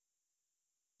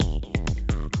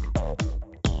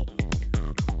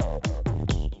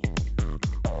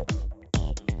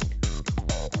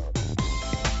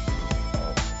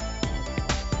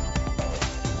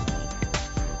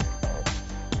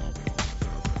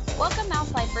Welcome,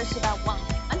 Mouse Lifers, to the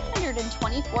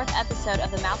 124th episode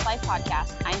of the Mouse Life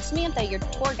Podcast. I'm Samantha, your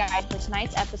tour guide for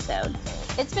tonight's episode.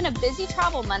 It's been a busy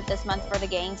travel month this month for the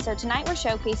gang, so tonight we're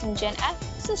showcasing Jen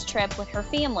S's trip with her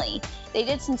family. They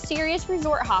did some serious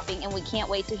resort hopping, and we can't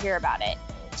wait to hear about it.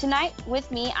 Tonight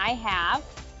with me, I have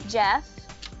Jeff.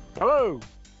 Hello.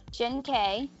 Jen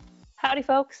K. Howdy,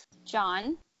 folks.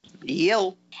 John.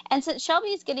 Yo. And since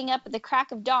Shelby's getting up at the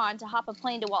crack of dawn to hop a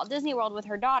plane to Walt Disney World with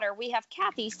her daughter, we have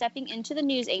Kathy stepping into the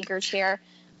news anchor chair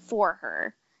for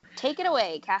her. Take it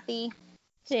away, Kathy.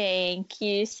 Thank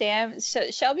you, Sam. So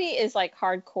Shelby is like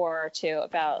hardcore too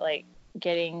about like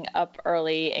getting up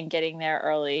early and getting there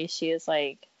early. She is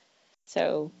like,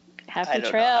 so happy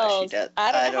trails.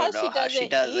 I don't know how she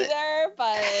does it either,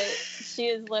 but she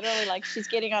is literally like, she's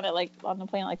getting on it like on the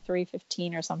plane like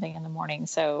 3:15 or something in the morning.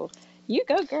 So you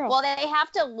go, girl. Well, they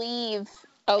have to leave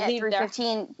at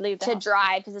 3:15 to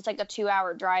drive because it's like a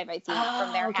 2-hour drive, I think,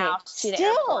 from their house to the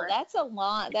airport. That's a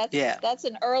lot. That's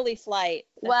an early flight.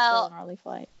 That's an early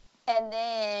flight. And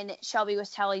then Shelby was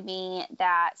telling me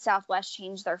that Southwest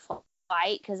changed their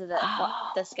flight because of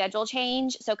the schedule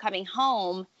change. So coming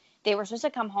home, they were supposed to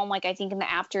come home like I think in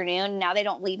the afternoon. Now they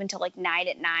don't leave until like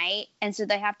at night, and so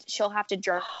she'll have to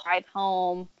drive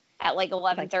home at like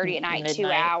 11:30 at night, midnight. 2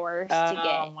 hours to get.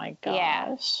 Oh my gosh.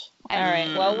 Yeah. All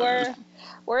right. Well,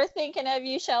 we're thinking of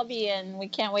you, Shelby, and we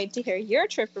can't wait to hear your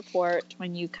trip report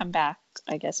when you come back.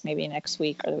 I guess maybe next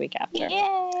week or the week after.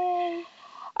 Yay!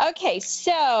 Okay,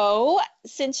 so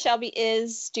since Shelby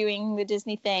is doing the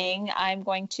Disney thing, I'm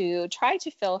going to try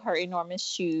to fill her enormous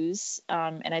shoes,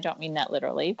 and I don't mean that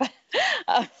literally, but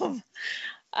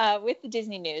with the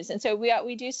Disney news. And so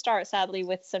we do start, sadly,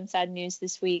 with some sad news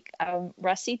this week.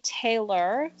 Russi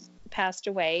Taylor passed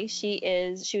away. She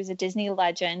was a Disney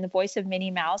legend, the voice of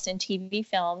Minnie Mouse in TV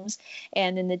films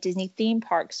and in the Disney theme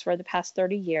parks for the past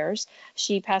 30 years.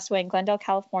 She passed away in Glendale,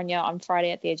 California on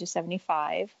Friday at the age of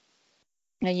 75.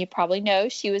 And you probably know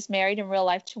she was married in real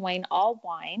life to Wayne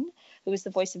Allwine, who was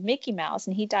the voice of Mickey Mouse,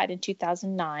 and he died in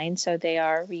 2009, so they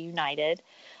are reunited.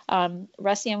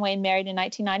 Russi and Wayne married in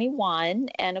 1991,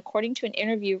 and according to an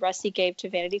interview Russi gave to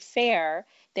Vanity Fair,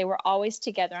 they were always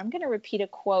together. I'm going to repeat a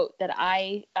quote that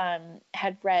I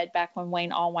had read back when Wayne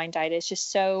Allwine died. It's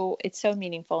so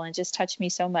meaningful and just touched me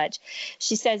so much.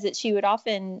 She says that they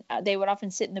would often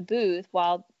sit in the booth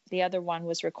while the other one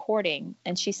was recording.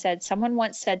 And she said, someone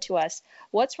once said to us,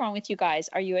 "What's wrong with you guys?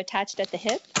 Are you attached at the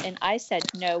hip?" And I said,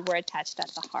 "No, we're attached at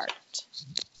the heart."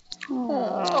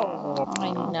 Oh,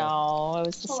 I know. It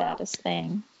was the saddest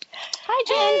thing. Hi,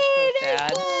 Jen.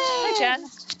 Hi, Jen.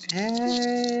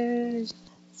 Hey.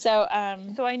 So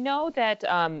I know that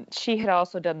she had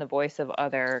also done the voice of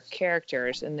other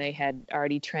characters, and they had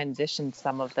already transitioned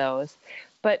some of those.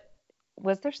 But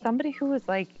was there somebody who was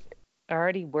like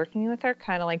already working with her,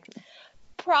 kind of like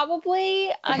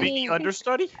probably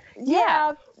understudy?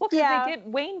 Yeah. Well, because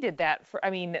Wayne did that for,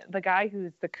 the guy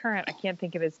who's the current, I can't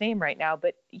think of his name right now,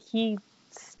 but he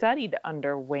studied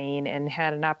under Wayne and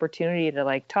had an opportunity to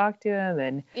like talk to him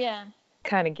and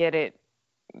kind of get it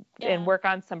and work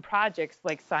on some projects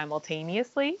like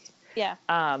simultaneously. Yeah.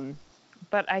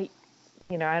 But I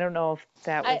don't know if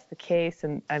that was the case,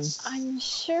 and I'm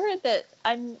sure that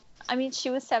she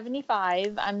was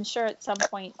 75. I'm sure at some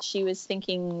point she was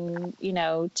thinking,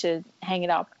 to hang it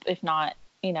up, if not,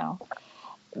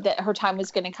 that her time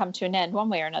was going to come to an end one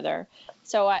way or another.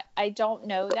 So I don't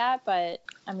know that, but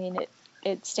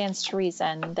it stands to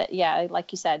reason that,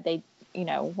 like you said, they,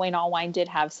 Wayne Allwine did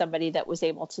have somebody that was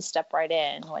able to step right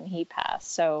in when he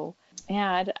passed. So,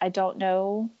 I don't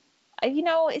know.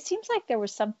 It seems like there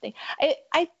was something.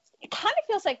 It kind of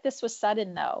feels like this was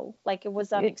sudden, though. Like it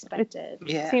was unexpected.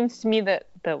 It seems to me that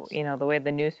the way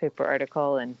the newspaper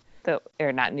article and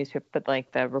or not newspaper, but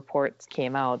like the reports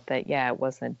came out that it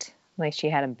wasn't like she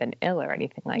hadn't been ill or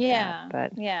anything like that.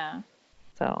 But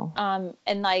so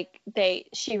and like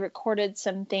she recorded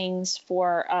some things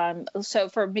for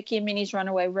for Mickey and Minnie's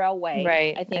Runaway Railway.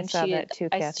 Right. I think Kathy.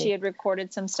 She had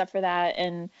recorded some stuff for that,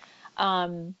 and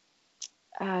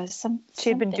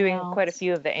she'd been doing quite a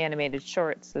few of the animated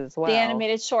shorts as well. The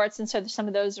animated shorts, and so some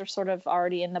of those are sort of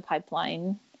already in the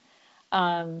pipeline.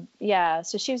 So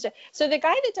she was. So the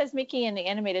guy that does Mickey in the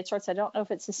animated shorts, I don't know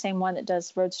if it's the same one that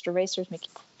does Roadster Racers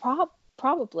Mickey.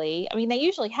 Probably. They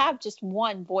usually have just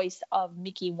one voice of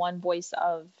Mickey, one voice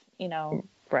of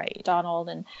right, Donald,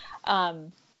 and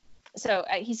so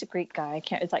he's a Greek guy.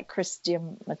 It's like Chris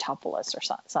Diamantopoulos or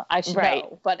something. I should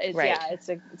know, but it's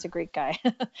it's a Greek guy.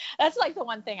 That's like the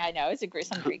one thing I know. It's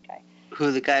some Greek guy.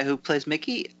 Who, the guy who plays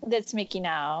Mickey? That's Mickey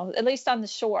now, at least on the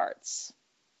shorts.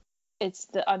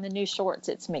 on the new shorts,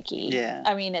 it's Mickey. Yeah.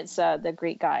 I mean, it's the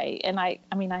Greek guy, and I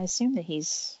assume that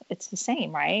it's the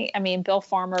same, right? I mean, Bill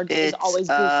Farmer is always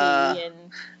goofy, and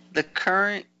the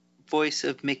current voice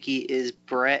of Mickey is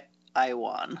Brett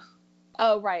Iwan.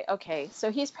 Oh, right. Okay,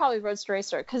 so he's probably Roadster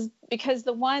Racer because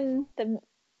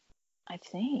I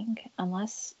think,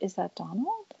 unless, is that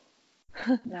Donald?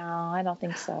 No, I don't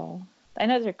think so. I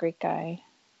know there's a Greek guy.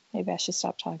 Maybe I should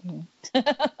stop talking.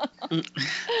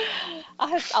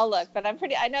 I'll look, but I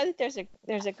know that there's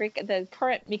a Greek, the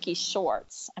current Mickey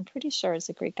shorts. I'm pretty sure it's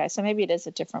a Greek guy, so maybe it is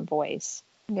a different voice.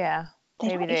 Yeah.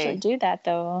 Maybe they should do that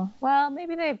though. Well,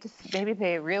 maybe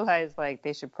they realize like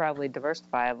they should probably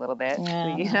diversify a little bit.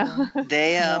 Yeah. You know,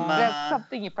 that's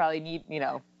something you probably need. You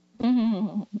know.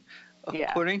 Mm-hmm.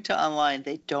 According to online,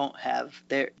 they don't have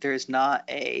there's not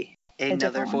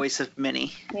another voice of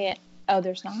Minnie. Yeah. Oh,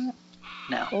 there's not.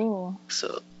 No. Ooh.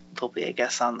 So they'll be, I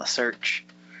guess, on the search.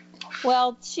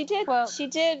 Well, she did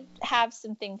have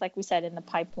some things, like we said, in the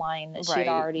pipeline that she'd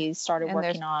already started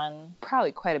working on.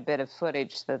 Probably quite a bit of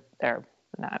footage that they're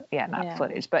not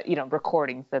footage, but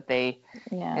recordings that they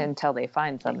until they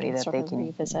find somebody that they can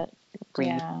revisit.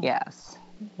 Yes.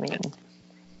 I mean,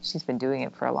 she's been doing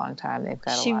it for a long time. They've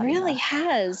got She really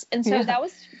has. And so that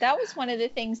was one of the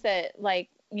things that, like,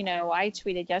 I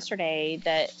tweeted yesterday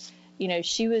that,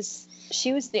 she was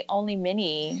the only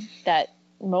Minnie that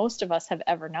most of us have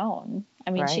ever known.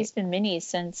 I mean, she's been Minnie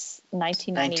since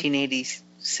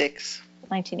 1986.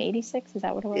 1986, is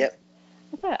that what it was? Yep.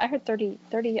 I heard 30.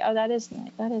 Oh, that is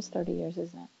 30 years,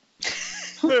 isn't it?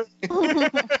 So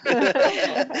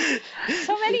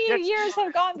many years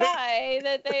have gone by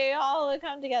that they all have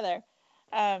come together.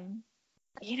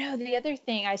 The other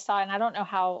thing I saw, and I don't know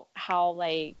how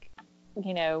like,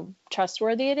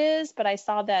 trustworthy it is, but I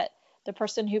saw that the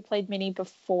person who played Minnie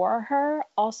before her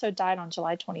also died on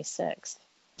July 26th.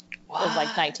 What? It was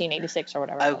like 1986 or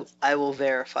whatever. I will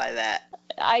verify that.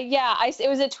 It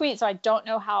was a tweet, so I don't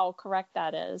know how correct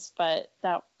that is, but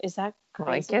is that crazy?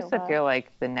 Well, I guess if you're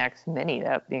like the next Minnie,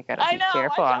 that you gotta be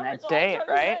careful on that date,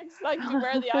 right? Like you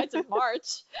wear the Ides of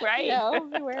March, right?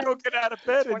 Don't get out of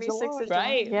bed in July.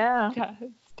 Right? Yeah.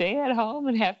 Stay at home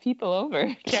and have people over.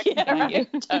 Right.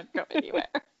 Don't go anywhere.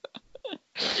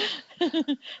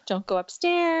 Don't go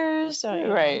upstairs.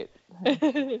 Right.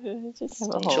 Just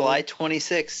July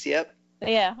 26th. Yep.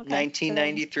 Yeah. Okay.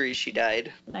 1993, she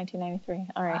died. 1993.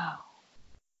 All right.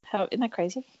 Wow. Isn't that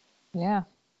crazy? Yeah.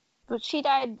 But she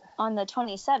died on the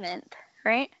 27th,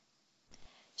 right?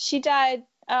 She died.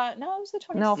 No, it was the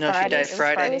 26th. No, Friday. She died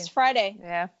Friday. It was Friday.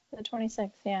 Yeah. The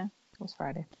 26th. Yeah. It was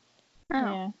Friday. Oh.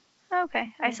 Yeah.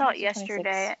 Okay. I saw it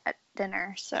yesterday at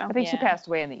dinner. So I think she passed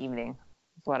away in the evening.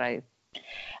 Is what I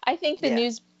think the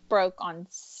news broke on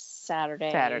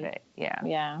Saturday. Yeah.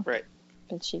 Yeah. Right.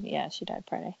 But she died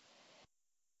Friday.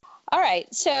 All right.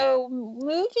 So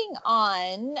moving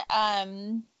on,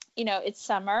 it's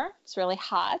summer. It's really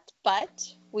hot,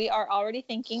 but we are already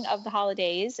thinking of the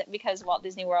holidays because Walt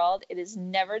Disney World, it is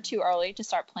never too early to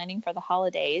start planning for the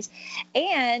holidays.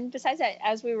 And besides that,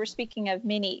 as we were speaking of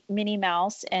Minnie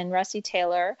Mouse and Russi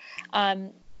Taylor,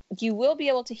 you will be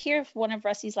able to hear one of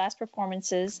Russi's last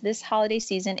performances this holiday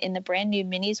season in the brand new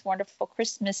Minnie's Wonderful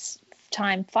Christmas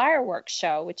Time fireworks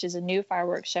show, which is a new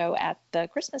fireworks show at the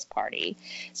Christmas party.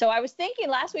 So I was thinking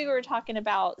last week we were talking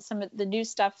about some of the new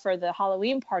stuff for the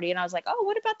Halloween party, and I was like, oh,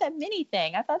 what about that Minnie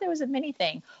thing? I thought there was a Minnie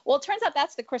thing. Well, it turns out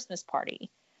that's the Christmas party.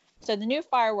 So the new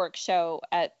fireworks show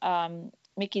at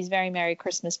Mickey's Very Merry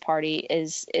Christmas Party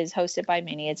is hosted by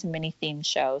Minnie. It's a Minnie themed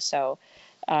show. So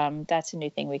that's a new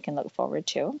thing we can look forward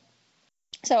to.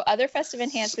 So other festive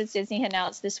enhancements Disney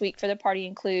announced this week for the party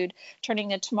include turning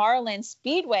the Tomorrowland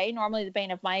Speedway, normally the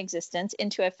bane of my existence,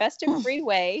 into a festive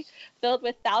freeway filled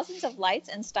with thousands of lights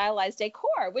and stylized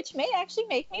decor, which may actually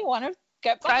make me want to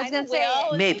get behind the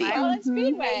wheel maybe. Tomorrowland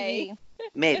Speedway.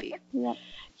 Maybe.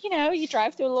 You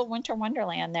drive through a little winter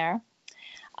wonderland there.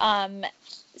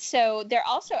 So they're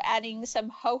also adding some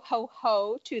ho ho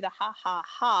ho to the ha ha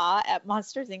ha at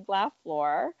Monsters Inc. Laugh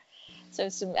Floor. So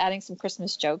adding some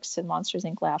Christmas jokes to Monsters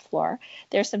Inc. Laugh Floor.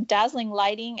 There's some dazzling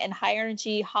lighting and high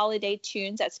energy holiday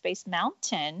tunes at Space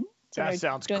Mountain. So that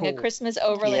sounds cool. Doing a Christmas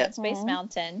overlay at Space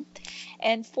Mountain.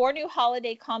 And 4 new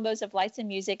holiday combos of lights and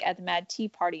music at the Mad Tea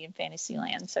Party in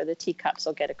Fantasyland. So the teacups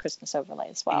will get a Christmas overlay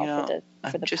as well for the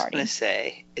party. I'm just going to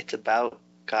say it's about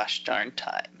gosh darn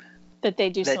time. That they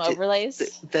do some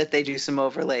overlays? That they do some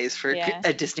overlays for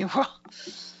at Disney World.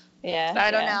 Yeah.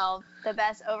 I don't know. The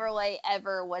best overlay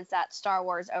ever was that Star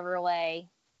Wars overlay,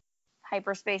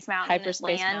 Hyperspace Mountain.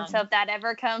 So if that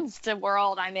ever comes to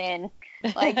World, I'm in.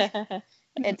 Like,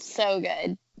 it's so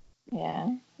good.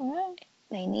 Yeah. Well,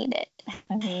 They need it.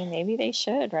 I mean, maybe they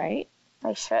should, right?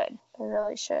 They should. They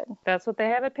really should. That's what they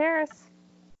have at Paris.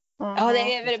 Oh,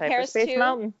 they have it at Paris Hyperspace too?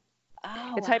 Mountain.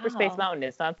 Oh, It's wow. Hyperspace Mountain.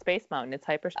 It's not Space Mountain. It's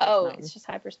Hyperspace Mountain. Oh, it's just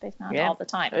Hyperspace Mountain all the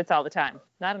time. It's all the time.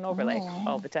 Not an overlay. Oh.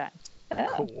 All the time.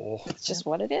 Oh, Cool. it's just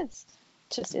what it is.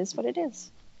 It just is what it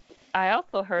is. I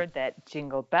also heard that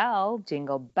Jingle Bell,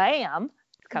 Jingle Bam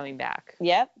is coming back.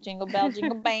 Yep, Jingle Bell,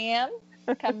 Jingle Bam,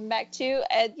 coming back too.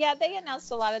 Yeah, they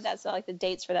announced a lot of that, so like the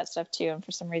dates for that stuff too. And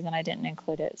for some reason, I didn't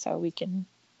include it, so we can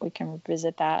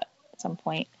revisit that at some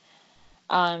point.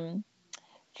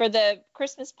 For the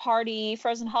Christmas party,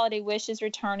 Frozen Holiday Wish is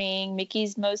returning.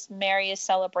 Mickey's Most Merriest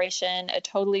Celebration, A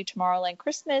Totally Tomorrowland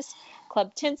Christmas,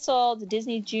 Club Tinsel, the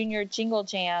Disney Junior Jingle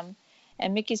Jam,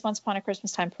 and Mickey's Once Upon a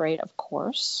Christmas Time Parade, of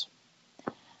course.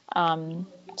 And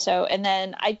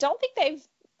then I don't think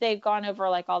they've gone over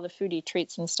like all the foodie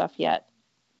treats and stuff yet.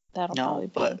 That'll probably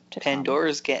be but to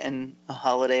Pandora's getting a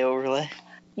holiday overlay.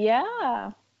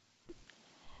 Yeah.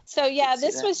 So yeah,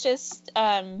 this was just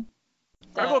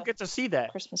I will get to see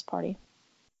that Christmas party.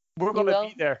 We're going to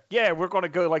be there. Yeah, we're going to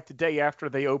go like the day after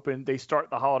they start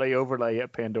the holiday overlay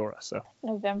at Pandora. So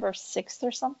November 6th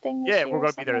or something. Yeah, we're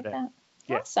going to be there then.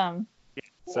 Yeah. Awesome.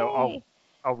 Yeah. So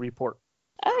I'll report.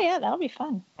 Oh yeah, that'll be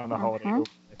fun. On the holiday overlay.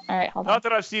 All right, hold on. Not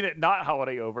that I've seen it not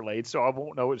holiday overlaid, so I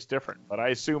won't know it's different. But I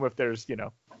assume if there's,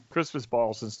 Christmas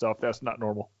balls and stuff, that's not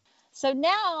normal. So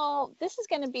now this is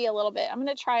going to be a little bit, I'm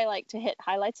going to try to hit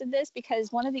highlights of this,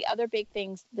 because one of the other big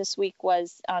things this week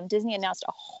was Disney announced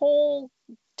a whole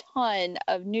ton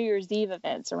of New Year's Eve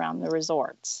events around the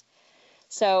resorts.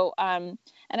 So, and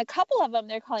a couple of them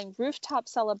they're calling rooftop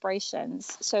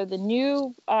celebrations. So the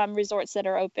new resorts that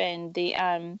are open, the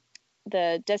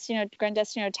Grand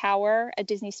Destino Tower at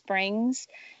Disney Springs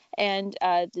and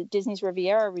the Disney's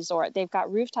Riviera Resort, they've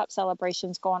got rooftop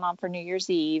celebrations going on for New Year's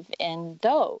Eve in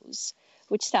those,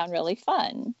 which sound really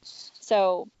fun.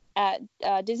 So at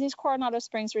Disney's Coronado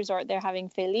Springs Resort, they're having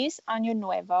Feliz Año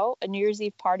Nuevo, a New Year's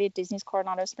Eve party at Disney's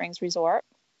Coronado Springs Resort.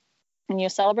 And you'll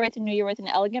celebrate the new year with an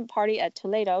elegant party at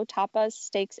Toledo, tapas,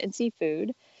 steaks, and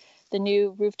seafood, the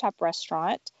new rooftop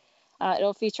restaurant.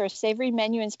 It'll feature a savory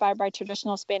menu inspired by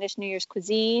traditional Spanish New Year's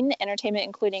cuisine, entertainment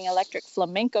including electric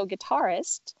flamenco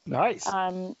guitarist. Nice.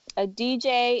 A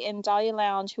DJ in Dahlia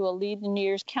Lounge who will lead the New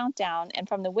Year's countdown. And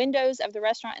from the windows of the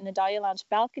restaurant and the Dahlia Lounge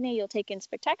balcony, you'll take in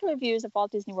spectacular views of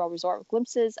Walt Disney World Resort with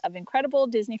glimpses of incredible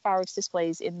Disney fireworks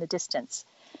displays in the distance.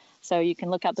 So you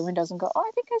can look out the windows and go, oh, I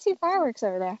think I see fireworks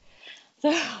over there.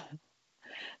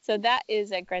 So that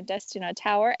is at Grand Destino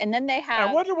Tower. And then they have...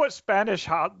 I wonder what Spanish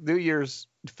New Year's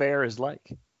fair is like.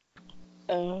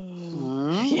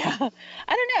 Yeah.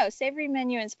 I don't know. Savory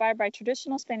menu inspired by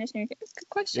traditional Spanish New Year. Good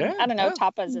question. Yeah, I don't know.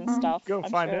 Tapas and stuff. Go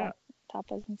find out.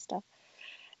 Tapas and stuff.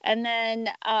 And then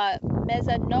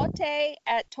Mezzanotte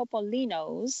at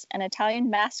Topolino's, an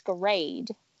Italian masquerade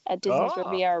at Disney's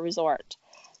Riviera Resort.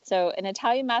 So an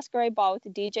Italian masquerade ball with a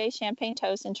DJ, champagne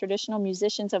toast, and traditional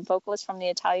musicians and vocalists from the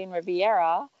Italian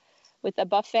Riviera, with a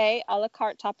buffet, a la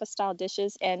carte tapas-style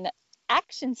dishes, and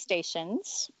action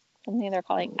stations. Something they're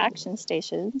calling action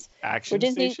stations.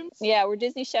 Stations? Yeah, where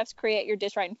Disney chefs create your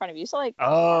dish right in front of you. So like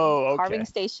carving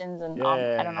stations and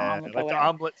I don't know. Like the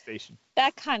omelet station.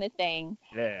 That kind of thing.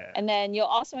 Yeah. And then you'll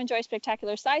also enjoy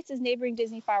spectacular sights as neighboring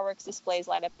Disney fireworks displays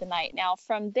light up the night. Now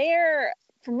from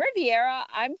Riviera,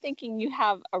 I'm thinking you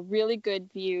have a really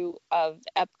good view of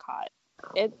Epcot.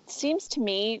 It seems to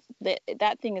me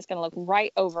that thing is going to look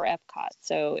right over Epcot.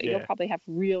 So you'll probably have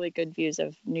really good views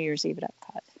of New Year's Eve at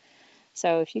Epcot.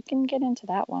 So if you can get into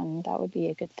that one, that would be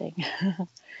a good thing.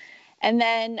 And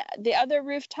then the other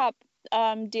rooftop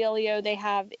dealio they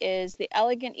have is the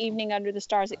Elegant Evening Under the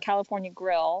Stars at California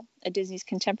Grill, at Disney's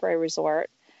Contemporary Resort.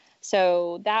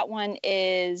 So that one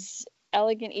is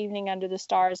Elegant Evening Under the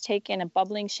Stars. Take in a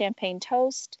bubbling champagne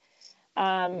toast.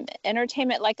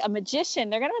 Entertainment like a magician.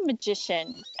 They're going to have a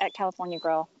magician at California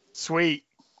Grill. Sweet.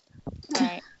 All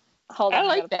right. Hold on. I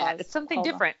like that. It's something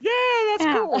different. Yeah, that's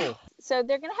cool. So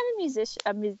they're going to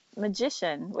have a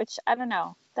magician, which I don't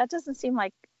know. That doesn't seem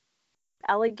like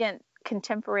elegant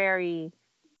contemporary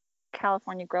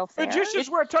California Grill fare. Magicians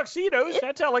wear tuxedos.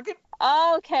 That's elegant.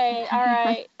 Okay. All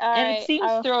right. And it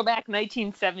seems throwback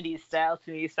 1970s style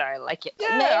to me, so I like it.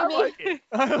 Yeah, maybe.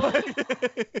 I like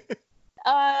it.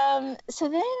 So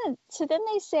then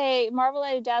they say marvel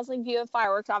at a dazzling view of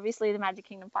fireworks, obviously the Magic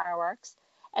Kingdom fireworks.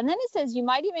 And then it says you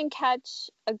might even catch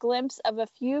a glimpse of a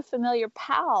few familiar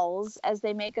pals as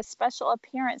they make a special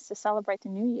appearance to celebrate the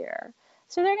new year.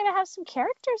 So they're going to have some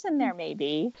characters in there,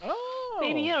 maybe. Oh,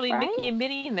 maybe it'll be Mickey and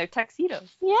Minnie in their tuxedos.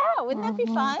 Yeah, wouldn't that be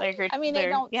fun? I mean, they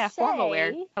don't say. Formal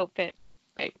wear outfit.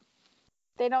 Right.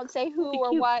 They don't say who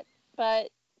or what,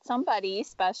 but somebody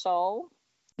special,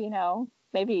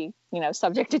 maybe,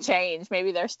 subject to change.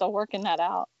 Maybe they're still working that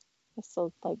out. They're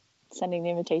still like sending the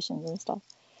invitations and stuff.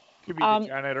 Could be the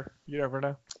janitor. You never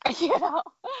know.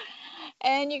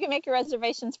 And you can make your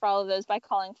reservations for all of those by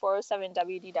calling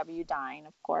 407-WDW-DINE,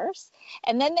 of course.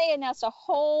 And then they announced a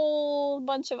whole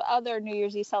bunch of other New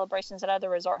Year's Eve celebrations at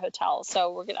other resort hotels.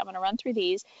 So I'm going to run through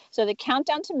these. So the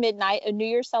Countdown to Midnight, a New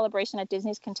Year's celebration at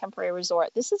Disney's Contemporary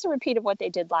Resort. This is a repeat of what they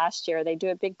did last year. They do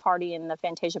a big party in the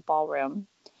Fantasia Ballroom.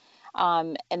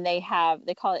 And they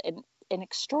call it an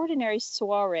extraordinary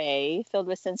soiree filled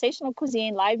with sensational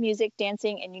cuisine, live music,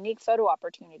 dancing, and unique photo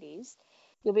opportunities.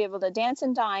 You'll be able to dance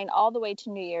and dine all the way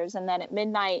to New Year's. And then at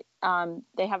midnight,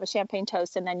 they have a champagne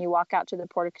toast. And then you walk out to the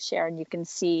porte cochere and you can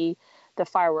see the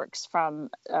fireworks from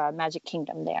Magic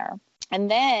Kingdom there. And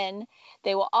then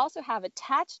they will also have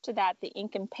attached to that the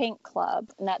Ink and Paint Club.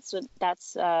 And that's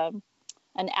an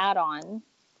add-on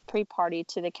pre-party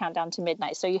to the Countdown to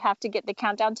Midnight. So you have to get the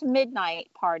Countdown to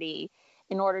Midnight party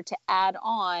in order to add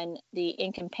on the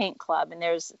Ink and Paint Club. And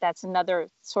that's another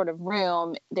sort of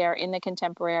room there in the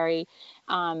Contemporary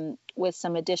with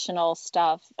some additional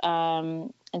stuff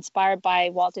inspired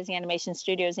by Walt Disney Animation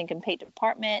Studios Ink and Paint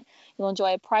Department. You'll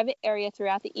enjoy a private area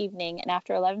throughout the evening, and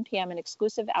after 11 p.m., an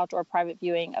exclusive outdoor private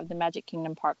viewing of the Magic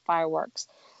Kingdom Park fireworks.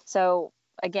 So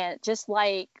again, just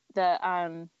like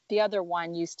the other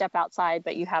one, you step outside,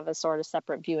 but you have a sort of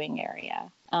separate viewing area.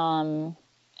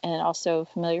 And also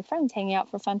familiar friends hanging out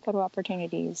for fun photo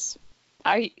opportunities.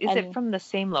 Is it from the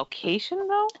same location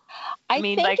though? I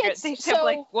mean, think it's they have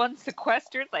like one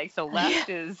sequestered, like so left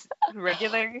is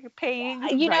regular paying,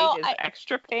 right is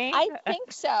extra paying. I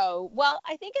think so. Well,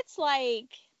 I think it's like,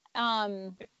 I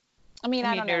don't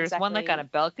know. There's exactly. one like on a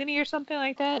balcony or something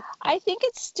like that. I think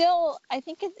it's still. I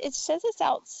think it says it's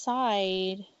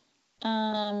outside.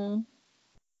 There's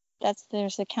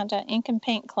the Countdown Ink and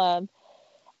Paint Club.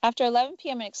 After 11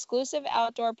 p.m., an exclusive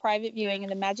outdoor private viewing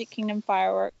of the Magic Kingdom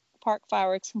Park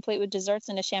fireworks, complete with desserts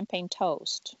and a champagne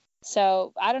toast.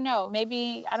 So I don't know.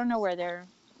 Maybe I don't know where they're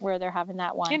having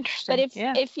that one. Interesting.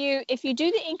 But if you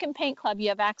do the Ink and Paint Club, you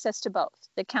have access to both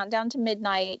the Countdown to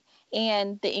Midnight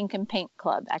and the Ink and Paint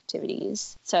Club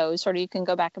activities. So sort of you can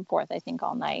go back and forth, I think,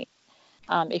 all night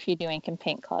if you do Ink and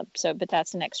Paint Club. So, but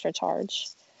that's an extra charge.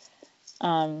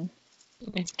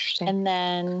 Interesting.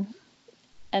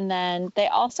 And then they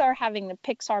also are having the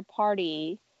Pixar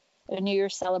Party, a New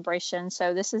Year's celebration.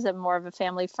 So this is a more of a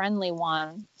family-friendly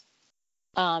one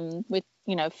with,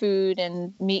 food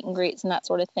and meet and greets and that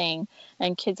sort of thing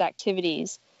and kids'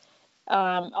 activities.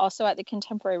 Also at the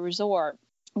Contemporary Resort.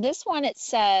 This one, it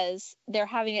says they're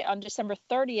having it on December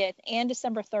 30th and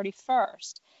December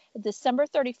 31st. The December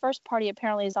 31st party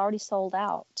apparently is already sold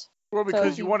out. Well,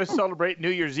 because you want to celebrate New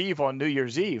Year's Eve on New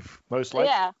Year's Eve, most likely.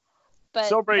 Yeah. But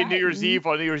celebrating New Year's Eve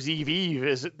on New Year's Eve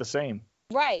isn't the same.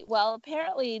 Right. Well,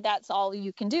 apparently that's all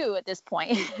you can do at this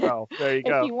point. Well, there you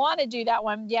go. If you want to do that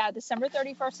one, December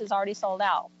 31st is already sold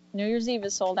out. New Year's Eve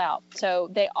is sold out. So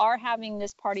they are having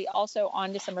this party also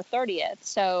on December 30th.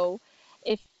 So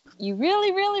if you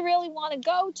really, really, really want to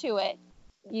go to it,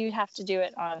 you have to do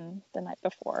it on the night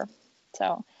before.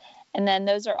 So, and then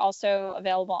those are also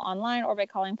available online or by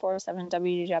calling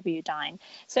 407-WDW-DINE.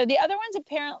 So the other ones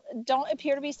don't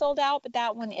appear to be sold out, but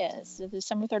that one is. The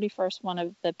December 31st one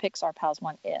of the Pixar Pals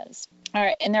one is. All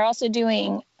right, and they're also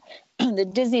doing the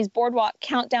Disney's Boardwalk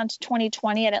Countdown to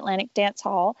 2020 at Atlantic Dance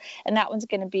Hall, and that one's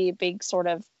going to be a big sort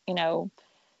of,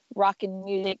 rockin'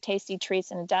 music, tasty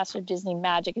treats, and a dash of Disney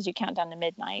magic as you count down to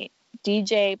midnight.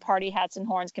 DJ, party hats and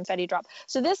horns, confetti drop.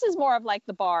 So this is more of like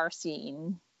the bar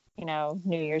scene.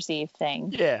 New Year's Eve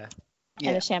thing. Yeah.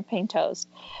 And a champagne toast.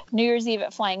 New Year's Eve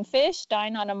at Flying Fish.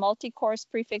 Dine on a multi-course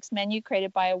prefix menu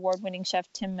created by award-winning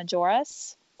chef Tim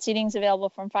Majoras. Seating's available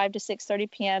from 5 to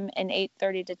 6:30 p.m. and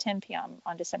 8:30 to 10 p.m.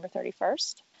 on December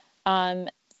 31st.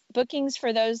 Bookings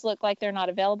for those look like they're not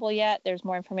available yet. There's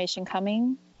more information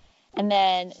coming. And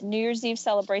then New Year's Eve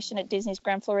celebration at Disney's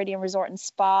Grand Floridian Resort and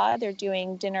Spa. They're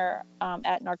doing dinner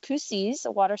at Narcoossee's.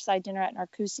 A waterside dinner at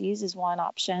Narcoossee's is one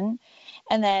option.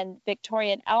 And then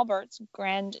Victoria and Albert's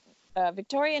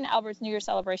New Year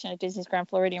celebration at Disney's Grand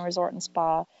Floridian Resort and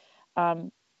Spa.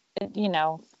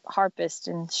 Harpist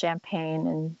and champagne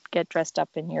and get dressed up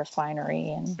in your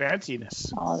finery and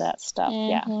fanciness. All of that stuff.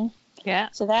 Mm-hmm. Yeah.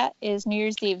 So that is New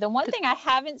Year's Eve. The one thing I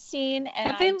haven't seen,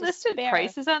 and have they listed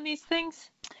prices on these things?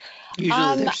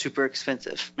 Usually they're super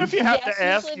expensive. If you have to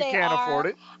ask, you can't afford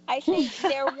it. I think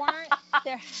there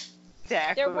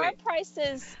weren't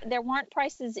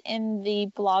prices in the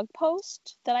blog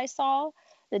post that I saw.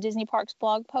 the Disney Parks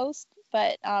blog post,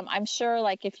 but I'm sure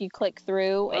like if you click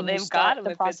through and you start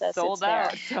the process, it's sold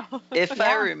out. So. If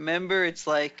I remember, it's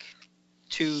like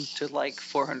 $200 to like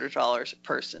 $400 a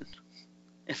person,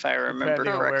 if I remember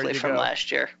correctly from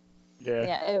last year.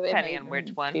 Yeah, depending on which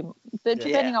one.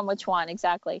 Depending on which one,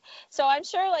 exactly. So I'm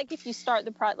sure, like, if you start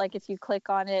like if you click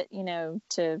on it,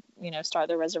 to start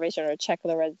the reservation or check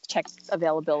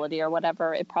availability or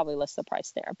whatever, it probably lists the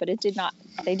price there. But they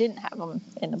didn't have them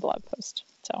in the blog post.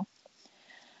 So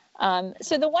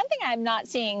the one thing I'm not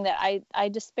seeing that I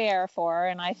despair for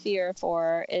and I fear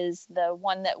for is the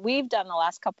one that we've done the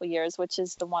last couple of years, which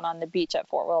is the one on the beach at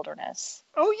Fort Wilderness.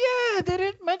 Oh yeah, they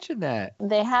didn't mention that.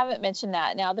 They haven't mentioned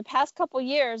that. Now the past couple of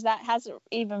years that hasn't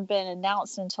even been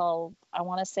announced until I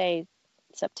want to say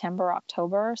September,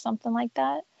 October or something like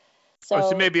that.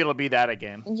 So maybe it'll be that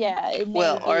again. Yeah. It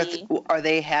may be. Are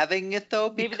they having it though?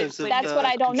 Because that's what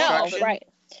I don't know.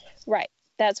 Right.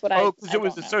 That's what Oh, because it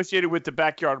was associated with the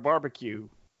backyard barbecue.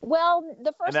 Well,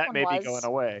 the first one was. And that may be going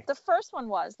away. The first one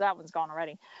was. That one's gone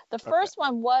already. The first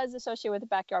one was associated with the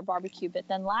backyard barbecue, but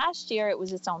then last year it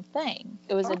was its own thing.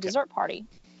 It was a dessert party.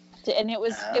 And it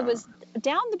was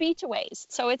down the beach a ways.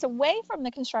 So it's away from the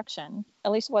construction.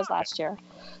 At least it was last year.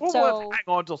 Well, we'll hang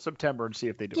on until September and see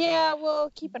if they do it. Yeah,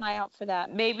 we'll keep an eye out for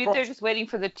that. Maybe they're just waiting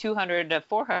for the 200 to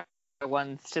 400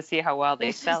 ones to see how well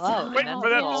they sell out. Waiting for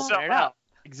them to sell out.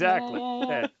 Exactly.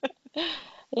 Yeah.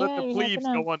 Let the plebes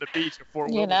go on the beach at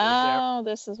Fort Wilderness.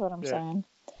 This is what I'm saying.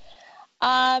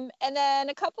 And then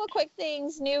a couple of quick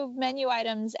things, new menu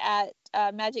items at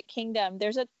Magic Kingdom.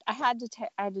 I had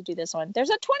to do this one.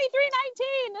 There's a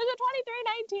 2319.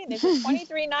 There's a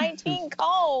 2319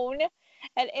 cone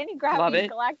at Any Gravity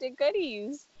Galactic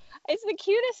Goodies. It's the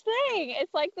cutest thing.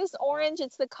 It's like this orange.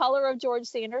 It's the color of George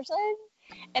Sanderson.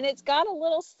 And it's got a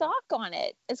little sock on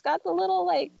it. It's got the little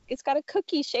it's got a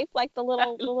cookie shaped like the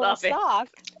little sock.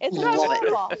 It's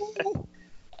adorable.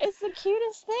 It's the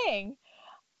cutest thing.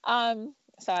 So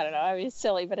I don't know. I mean, it's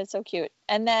silly, but it's so cute.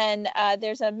 And then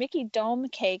there's a Mickey Dome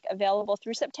cake available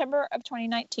through September of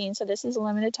 2019. So this is a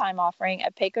limited time offering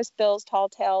at Pecos Bill's Tall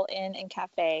Tale Inn and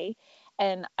Cafe.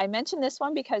 And I mentioned this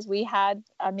one because we had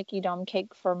a Mickey Dome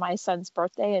cake for my son's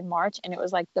birthday in March, and it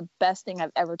was like the best thing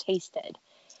I've ever tasted.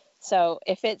 So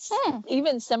if it's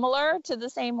even similar to the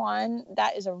same one,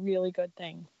 that is a really good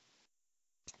thing.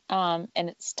 And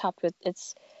it's topped with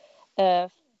I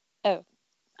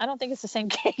don't think it's the same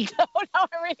cake though. Now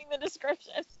I'm reading the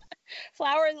description.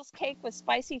 Flowers cake with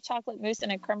spicy chocolate mousse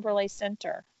and a creme brulee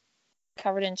center,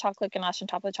 covered in chocolate ganache and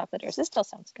topped with chocolate airs. This still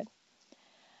sounds good.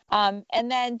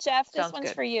 And then Jeff, this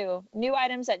one's for you. New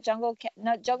items at Jungle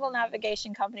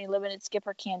Navigation Company Limited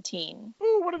Skipper Canteen.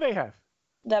 Ooh, what do they have?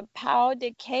 The Pão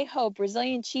de Queijo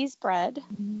Brazilian cheese bread.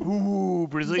 Ooh,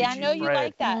 Brazilian cheese bread. Yeah, I know you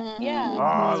like that. Mm-hmm. Yeah. Oh,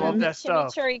 I love that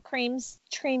stuff. Chimichurri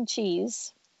cream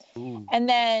cheese. Ooh. And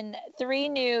then 3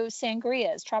 new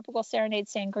sangrias, tropical serenade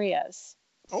sangrias.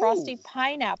 Frosty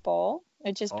pineapple,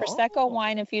 which is Prosecco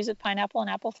wine infused with pineapple and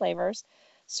apple flavors.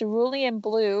 Cerulean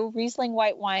blue, Riesling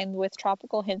white wine with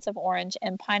tropical hints of orange,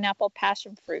 and pineapple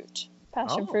passion fruit.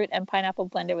 Fruit and pineapple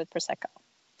blended with Prosecco.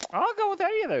 I'll go with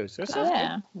any of those. This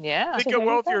yeah. Yeah. They go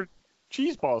well with your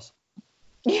cheese balls.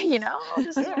 This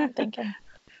is what I'm thinking.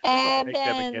 And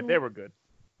then they were good.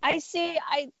 I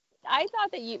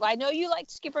thought that I know you liked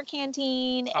Skipper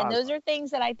Canteen, and those are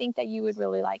things that I think that you would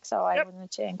really like. So I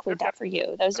wanted to include that for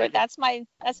you. That's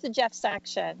the Jeff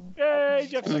section. Yay,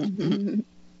 Jeff section.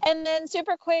 And then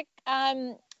super quick,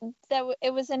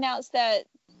 it was announced that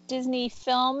Disney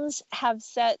Films have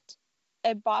set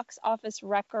a box office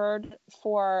record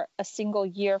for a single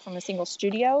year from a single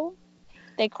studio.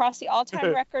 They crossed the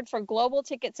all-time record for global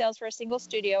ticket sales for a single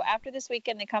studio. After this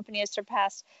weekend, the company has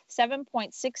surpassed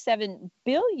 $7.67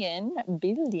 billion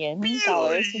with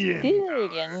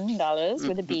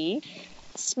a B,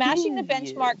 smashing the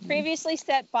benchmark previously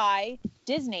set by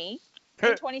Disney in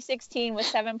 2016 with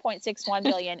 $7.61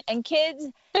 billion. And kids,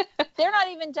 they're not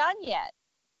even done yet.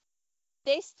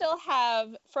 They still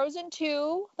have Frozen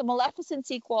 2, the Maleficent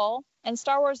sequel, and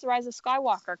Star Wars: The Rise of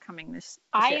Skywalker coming this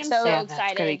year. I am so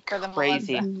excited for the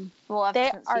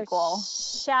Maleficent sequel.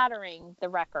 Shattering the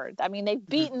record. I mean, they've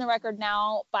beaten the record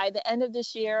now. By the end of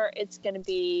this year, it's going to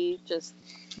be just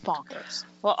bonkers.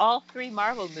 Well, all 3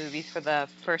 Marvel movies for the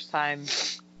first time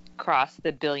crossed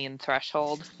the billion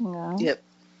threshold. Yeah. Yep.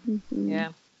 Mm-hmm. Yeah,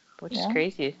 which is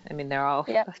crazy. I mean, they're all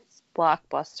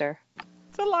blockbuster.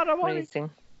 It's a lot of money.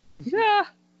 Amazing. Yeah.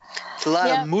 It's a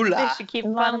lot of moolah. They should keep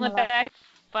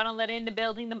funnel it into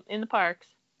building in the parks.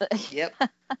 Yep.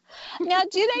 Now,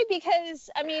 do they? Because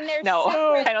I mean, there's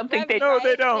I don't think they. No,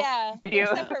 they don't. Yeah, they're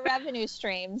separate revenue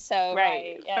streams. So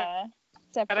right. Yeah.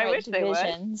 separate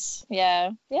divisions.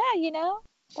 Yeah, you know,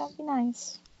 that'd be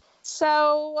nice.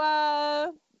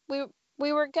 So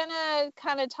we were gonna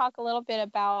kind of talk a little bit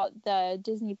about the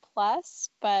Disney Plus,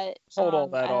 but hold all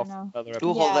that off.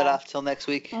 We'll hold that off till next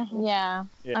week. Mm-hmm. Yeah.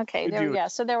 Okay.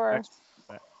 So there were.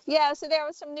 Yeah, so there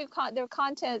was some new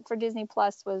content for Disney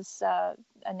Plus was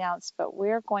announced, but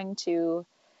we're going to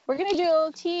do a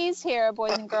little tease here,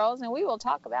 boys and girls, and we will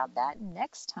talk about that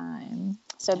next time.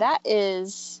 So that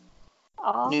is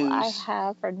all news. I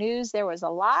have for news. There was a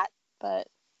lot,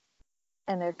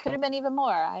 and there could have been even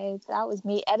more. That was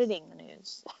me editing the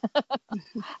news.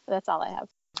 That's all I have.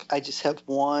 I just have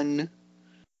one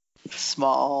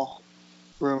small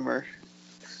rumor.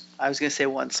 I was going to say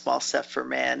one small step for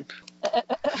man.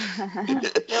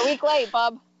 You're a week late,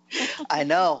 Bob. I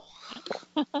know.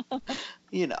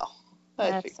 You know.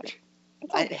 I figured.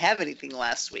 I didn't have anything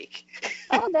last week.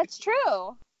 Oh, that's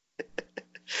true.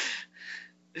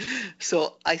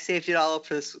 So I saved it all up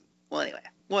for this. Well, anyway,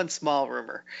 one small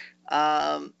rumor.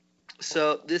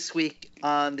 So this week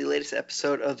on the latest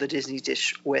episode of the Disney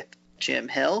Dish with Jim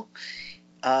Hill,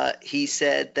 he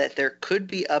said that there could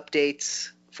be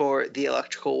updates for the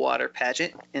electrical water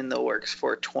pageant in the works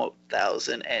for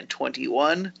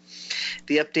 2021.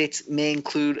 The updates may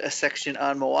include a section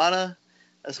on Moana,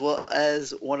 as well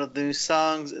as one of the new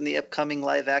songs in the upcoming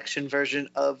live-action version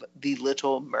of The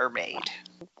Little Mermaid.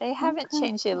 They haven't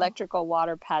changed the electrical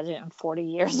water pageant in 40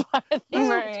 years. But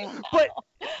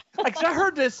I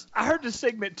heard this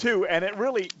segment too, and it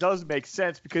really does make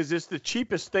sense because it's the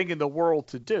cheapest thing in the world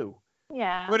to do.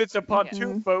 Yeah. But it's a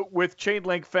pontoon boat with chain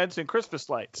link fence and Christmas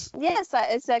lights. Yes,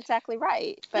 it's exactly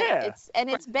right. But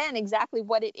it's been exactly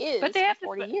what it is for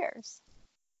 40 years.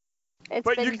 It's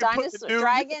been dinosaurs,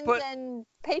 dragons, and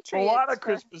patriots. A lot of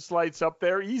Christmas lights up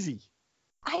there, easy.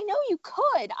 I know you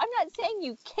could. I'm not saying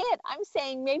you can't. I'm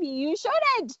saying maybe you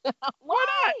shouldn't.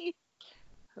 Why?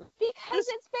 Because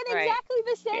it's been exactly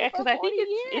the same for 40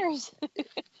 years.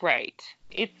 Right.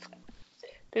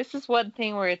 This is one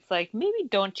thing where it's like, maybe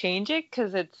don't change it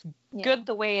because it's good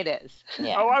the way it is.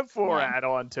 Yeah. Oh, I'm for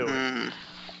add-on to it.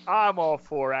 I'm all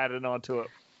for adding on to it.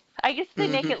 I guess they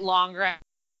make it longer.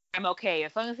 I'm okay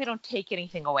as long as they don't take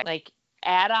anything away. Like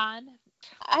add-on.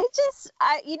 I'm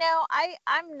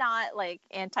not like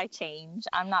anti-change.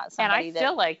 I'm not somebody and I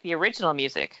still like the original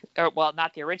music, or well,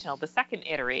 not the original, the second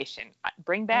iteration.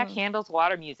 Bring back Handel's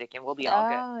water music, and we'll be all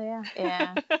good. Oh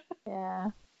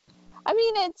yeah. I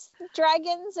mean, it's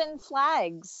dragons and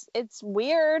flags. It's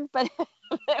weird, but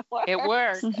it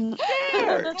works. Yeah,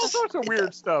 there's all sorts of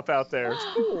weird stuff out there. It's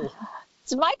cool.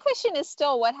 So my question is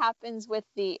still, what happens with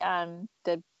the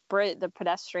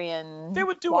pedestrian they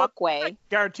would do walkway? I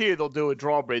guarantee you they'll do a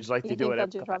drawbridge like they do it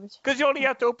because you only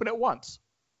have to open it once.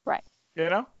 Right.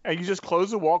 You know, and you just close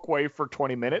the walkway for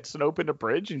 20 minutes and open the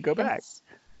bridge and go back.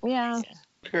 Yeah.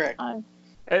 Correct.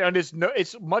 And it's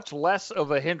much less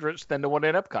of a hindrance than the one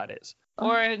in Epcot is.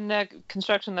 Or in the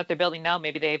construction that they're building now,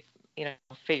 maybe they've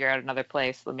figure out another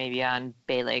place, maybe on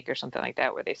Bay Lake or something like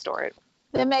that, where they store it.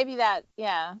 Then maybe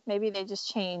maybe they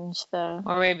just change the.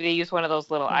 Or maybe they use one of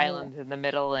those little islands in the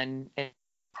middle and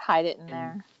hide it in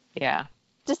there. Yeah.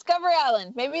 Discovery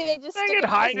Island. Maybe they just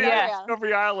hide it at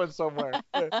Discovery Island somewhere.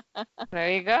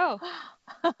 There you go.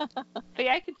 But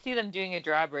yeah, I could see them doing a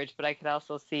drawbridge, but I could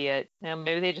also see it.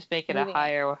 Maybe they just make it a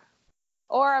higher.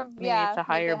 Or maybe it's a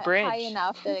higher bridge. High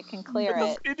enough that it can clear it.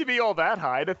 Doesn't need to be all that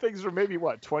high. The things are maybe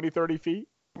 20, 30 feet.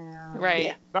 Yeah. Right.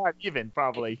 Yeah. Not even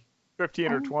probably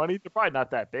 15 or 20. They're probably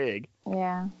not that big.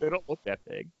 Yeah. They don't look that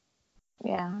big.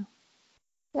 Yeah.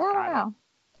 Yeah. I don't know.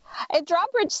 A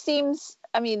drawbridge seems.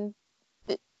 I mean,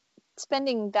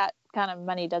 spending that kind of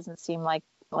money doesn't seem like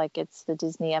it's the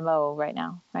Disney MO right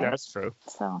now, right? Yeah, that's true.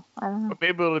 So I don't know. But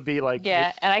maybe it'll be like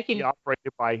and I can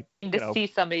operated by see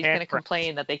somebody's going to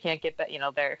complain that they can't get that.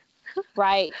 They're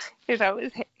right. There's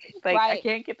always I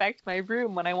can't get back to my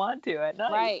room when I want to at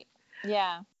night. Right.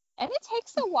 Yeah. And it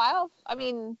takes a while. I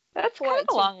mean, that's kind of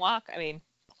a long walk. I mean,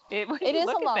 it is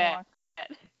a long walk.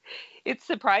 It's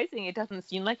surprising. It doesn't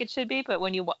seem like it should be, but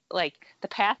when you the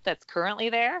path that's currently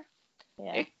there,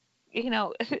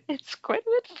 it's quite a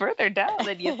bit further down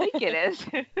than you think it is.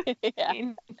 Yeah.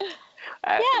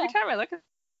 Every time I look at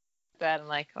that, I'm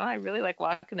like, I really like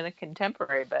walking in the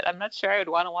Contemporary, but I'm not sure I would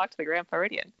want to walk to the Grand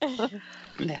Floridian.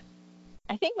 Yeah.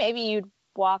 I think maybe you'd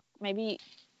walk in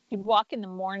the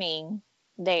morning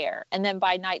there, and then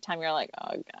by nighttime you're like,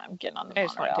 oh, I'm getting on the monorail. I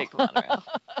just want to take the monorail.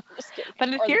 But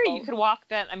in theory, you could walk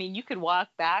that. I mean, you could walk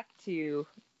back to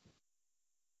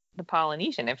the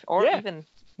Polynesian, even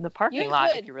the parking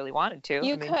lot if you really wanted to.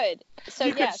 You could. So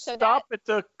you could so stop at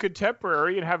the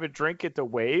Contemporary and have a drink at the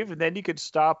Wave, and then you could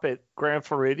stop at Grand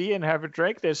Floridian and have a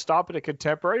drink, then stop at a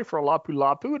Contemporary for a Lapu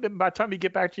Lapu, and then by the time you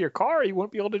get back to your car, you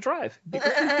won't be able to drive.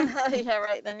 Yeah,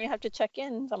 right. Then you have to check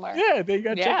in somewhere. Yeah, then you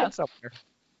got to check in somewhere.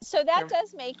 So that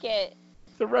does make it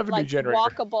the revenue generator.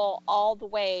 Walkable all the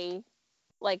way.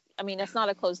 Like, I mean, it's not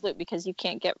a closed loop because you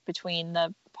can't get between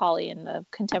the Poly and the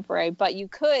Contemporary, but you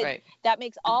could. Right. That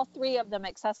makes all three of them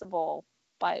accessible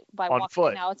by walking.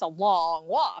 Foot. Now it's a long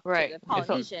walk to the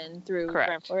Polynesian through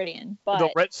Grand Floridian. But the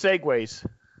red segways.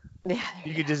 Yeah,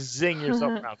 you could just zing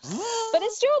yourself around. But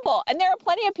it's doable, and there are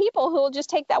plenty of people who will just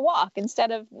take that walk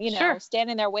instead of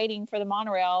standing there waiting for the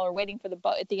monorail or waiting for the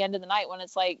boat at the end of the night when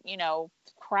it's like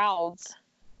crowds.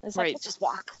 It's like just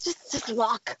walk, just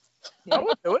walk. I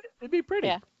would do it. It'd be pretty.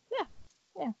 Yeah.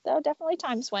 There are definitely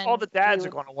times when all the dads are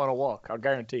going to want to walk. I'll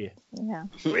guarantee you. Yeah.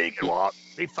 We can walk.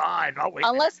 Be fine. I'll wait.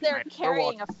 Unless they're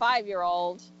carrying a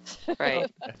 5-year-old. Right.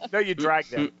 No, you drag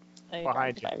them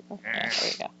behind you. There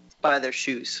you go. By their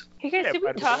shoes. Hey guys,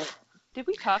 did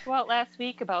we talk about last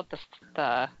week about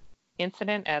the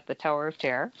incident at the Tower of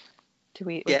Terror?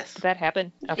 Yes. Did that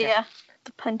happen? Okay. Yeah.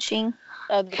 The punching.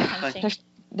 The punching.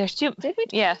 There's two. Did we?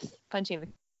 Yes, punching the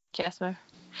cast member.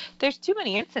 There's too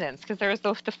many incidents because there was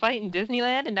the fight in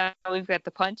Disneyland, and now we've got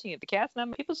the punching at the cast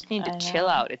member. People just need to chill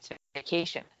out. It's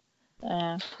vacation. People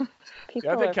I think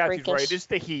are Kathy's freakish. right. It's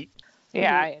the heat.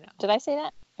 Yeah, I know. Did I say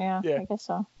that? Yeah. I guess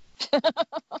so.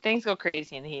 Things go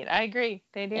crazy in the heat. I agree.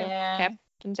 They do. Yeah.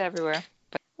 Happens everywhere.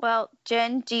 Well,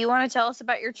 Jen, do you want to tell us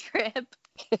about your trip?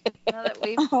 Now that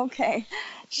we've... Okay,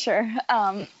 sure.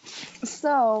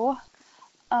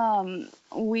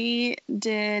 We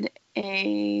did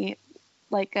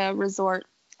a resort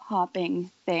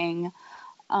hopping thing.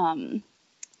 A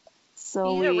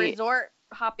resort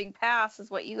hopping pass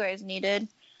is what you guys needed.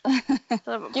 You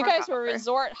guys were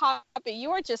resort hopping.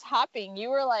 You weren't just hopping. You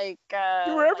were like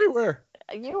you were everywhere.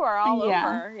 You were all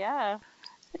over. Yeah.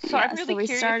 So I'm really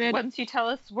curious. Once you tell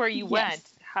us where you went,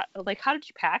 how did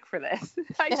you pack for this?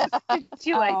 Did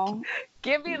you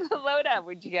give me the lowdown?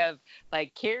 Would you have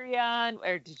carry on,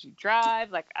 or did you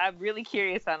drive? I'm really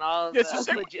curious on all of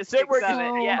the logistics of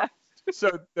it. Yeah.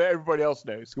 So that everybody else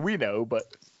knows. We know, but.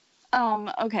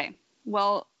 Okay.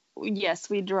 Well, yes,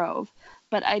 we drove,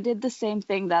 but I did the same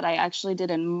thing that I actually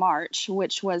did in March,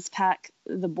 which was pack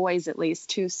the boys at least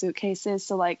 2 suitcases.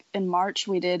 So in March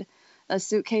we did a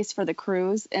suitcase for the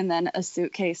cruise and then a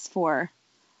suitcase for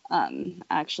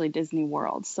actually Disney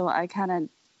World. So I kind of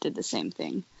did the same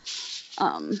thing.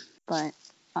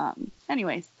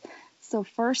 Anyways, so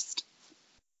first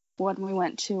one we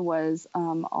went to was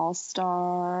All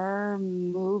Star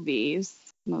Movies.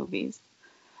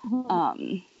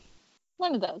 Mm-hmm.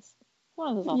 One of those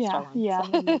All Star ones. Yeah.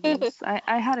 Movies.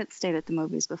 I hadn't stayed at the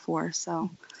movies before,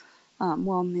 so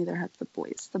neither have the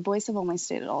boys. The boys have only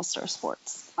stayed at All Star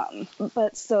Sports.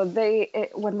 But so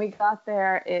when we got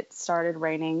there, it started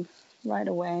raining right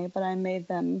away, but I made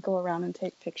them go around and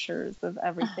take pictures of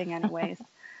everything anyways.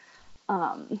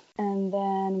 And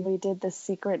then we did the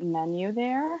secret menu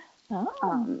there. I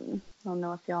don't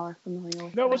know if y'all are familiar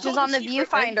with it. Which is on the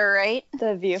viewfinder, right?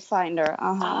 The viewfinder,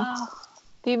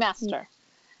 Viewmaster.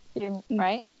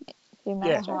 Right?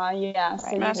 Viewmaster. Yeah.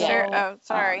 So Master.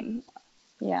 Sorry.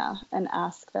 And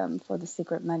ask them for the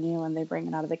secret menu, and they bring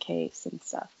it out of the case and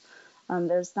stuff.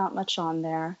 There's not much on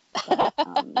there,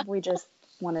 but we just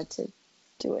wanted to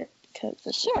do it because it's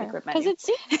a secret menu. Because it's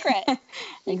secret.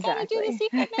 You Exactly. gotta do the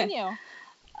secret menu.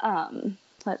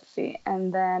 Let's see.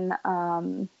 And then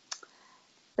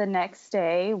the next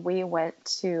day we went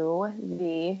to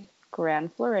the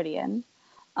Grand Floridian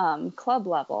club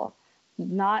level.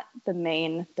 Not the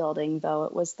main building, though.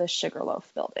 It was the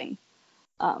Sugarloaf building.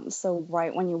 So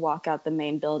right when you walk out the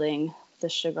main building, the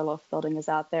Sugarloaf building is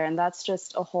out there, and that's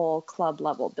just a whole club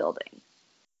level building.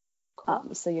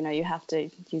 So, you have to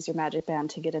use your magic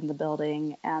band to get in the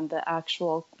building, and the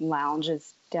actual lounge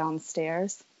is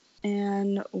downstairs.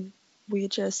 And we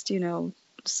just,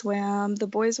 swam. The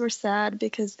boys were sad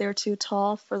because they're too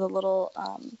tall for the little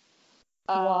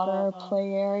water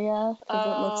play area because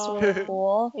it looks really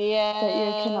cool.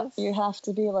 Yeah. But you have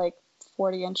to be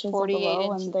 40 inches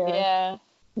below, and they're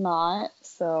not.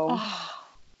 So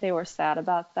they were sad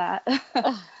about that.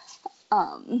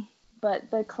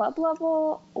 But the club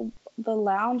level, the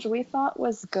lounge, we thought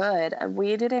was good.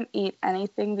 We didn't eat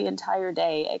anything the entire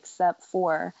day except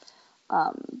for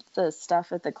the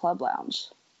stuff at the club lounge.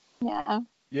 Yeah.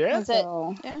 Yeah. Was it?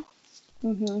 Yeah.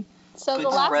 Mm-hmm. So Good the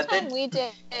last spread time then.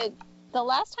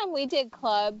 we did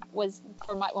club was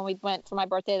when we went for my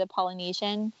birthday to the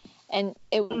Polynesian, and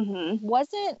it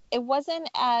wasn't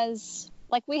as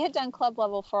like we had done club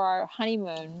level for our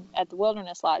honeymoon at the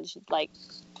Wilderness Lodge like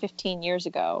 15 years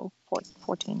ago,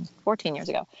 14 years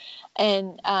ago.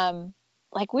 And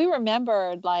like we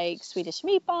remembered like Swedish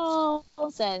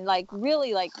meatballs and like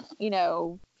really like,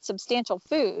 substantial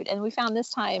food. And we found this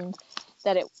time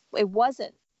that it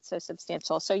wasn't so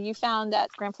substantial. So you found that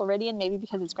Grand Floridian, maybe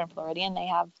because it's Grand Floridian, they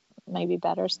have maybe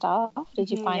better stuff. Did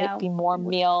you find it be more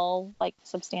meal like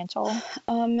substantial?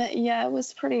 Yeah, it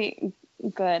was pretty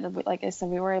good. Like I said,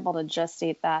 we were able to just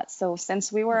eat that. So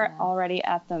since we were already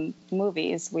at the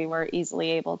movies, we were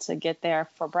easily able to get there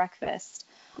for breakfast.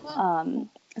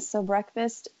 So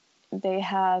breakfast, they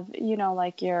have,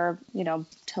 like your,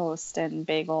 toast and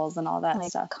bagels and all that like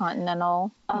stuff.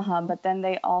 Continental. But then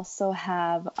they also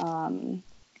have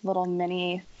little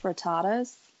mini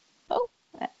frittatas. Oh.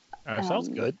 That sounds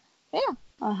good. Yeah.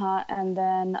 And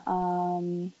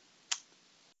then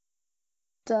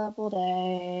deviled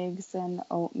eggs and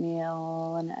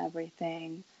oatmeal and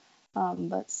everything.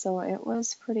 But so it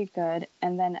was pretty good.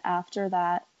 And then after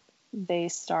that, they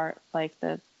start like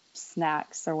the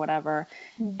snacks or whatever,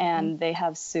 and they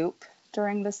have soup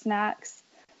during the snacks.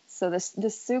 So the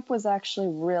soup was actually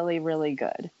really, really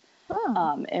good.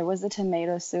 It was a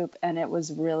tomato soup, and it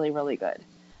was really, really good.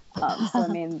 So I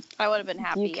mean, I would have been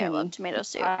happy. I love tomato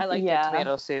soup. I like the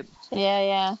tomato soup.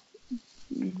 Yeah.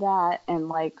 That and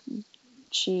like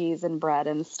cheese and bread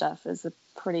and stuff is a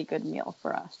pretty good meal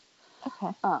for us.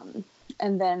 Okay.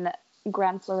 And then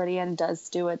Grand Floridian does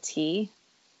do a tea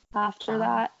after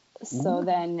that. So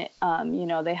then,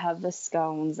 they have the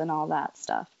scones and all that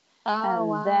stuff.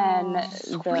 Then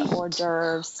the hors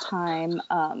d'oeuvres time,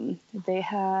 they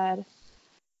had,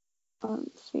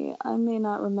 let's see, I may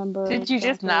not remember. Did you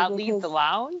just not leave the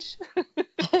lounge?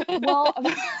 Well,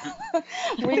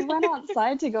 we went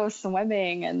outside to go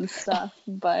swimming and stuff,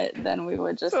 but then we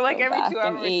would just so like go every back 2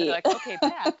 and hours, eat. like, okay,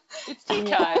 back. It's tea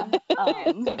time.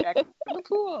 Back to the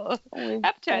pool. We've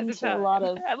been to a lot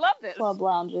of I love this. club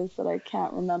lounges that I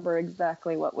can't remember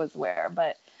exactly what was where,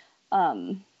 but I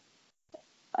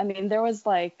mean, there was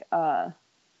like I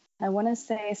want to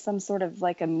say some sort of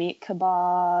like a meat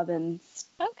kebab and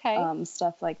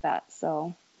stuff like that.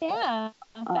 So yeah,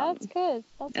 that's good.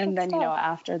 That's and good then stuff.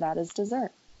 after that is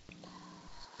dessert.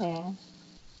 Yeah.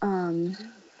 And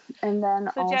then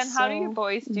so also, Jen, how do your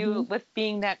boys do with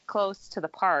being that close to the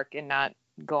park and not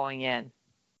going in?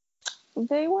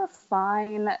 They were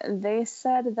fine. They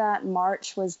said that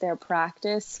March was their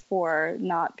practice for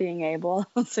not being able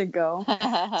to go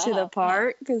to the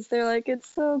park because they're like, it's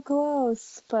so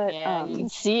close. But you can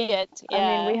see it. Yeah.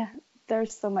 I mean,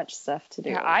 there's so much stuff to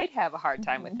do. Yeah, I'd have a hard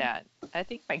time with that. I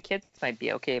think my kids might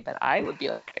be okay, but I would be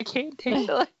like, I can't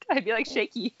handle it. I'd be like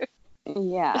shaky.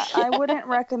 Yeah, I wouldn't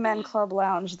recommend Club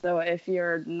Lounge though if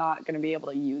you're not going to be able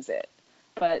to use it.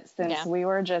 But since we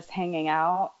were just hanging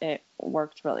out, it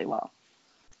worked really well.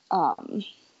 And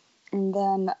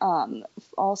then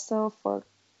also for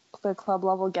the club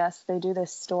level guests, they do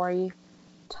this story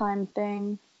time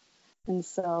thing. And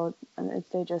so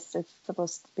it's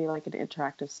supposed to be like an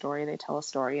interactive story. They tell a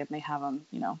story and they have them,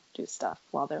 do stuff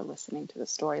while they're listening to the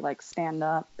story, like stand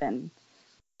up and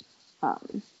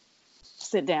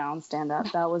sit down, stand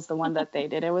up. That was the one that they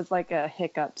did. It was like a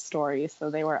hiccup story. So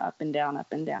they were up and down,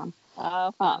 up and down.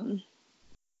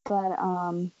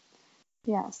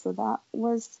 Yeah, so that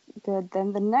was good.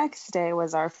 Then the next day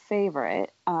was our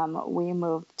favorite. We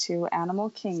moved to Animal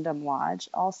Kingdom Lodge,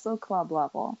 also club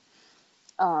level.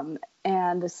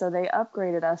 And so they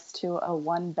upgraded us to a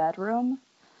 1-bedroom.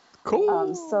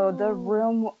 Cool. So the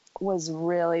room was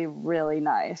really, really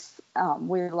nice.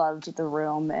 We loved the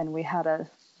room, and we had a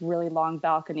really long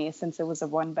balcony. Since it was a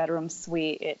 1-bedroom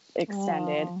suite, it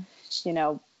extended,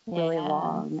 really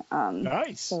long.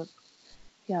 Nice. So,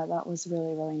 yeah, that was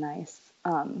really, really nice.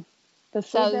 The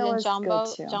food there was good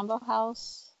too. Jumbo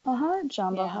House.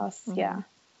 Jumbo House, yeah.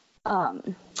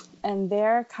 And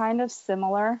they're kind of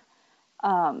similar,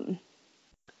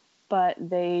 but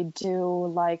they do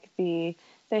like they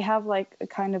have like a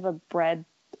kind of a bread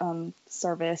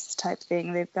service type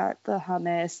thing. They've got the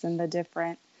hummus and the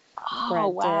different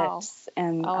bread dips,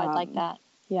 and I'd like that.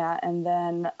 Yeah, and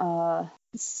then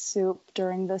soup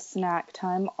during the snack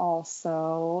time.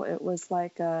 Also, it was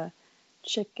like a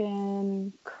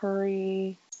chicken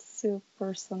curry soup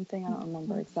or something. I don't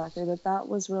remember exactly, but that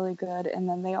was really good. And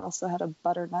then they also had a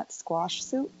butternut squash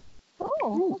soup.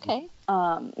 Oh, okay.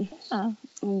 And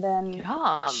then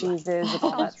cheeses and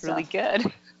all that stuff. Really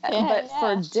good. But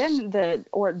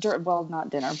for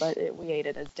not dinner, but we ate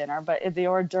it as dinner. But the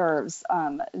hors d'oeuvres,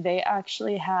 they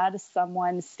actually had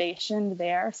someone stationed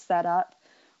there, set up,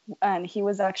 and he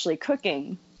was actually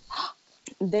cooking.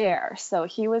 there. So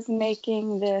he was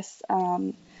making this,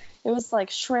 it was like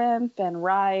shrimp and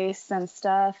rice and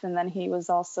stuff. And then he was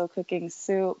also cooking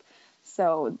soup.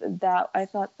 So I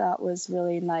thought that was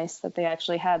really nice that they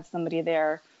actually had somebody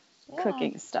there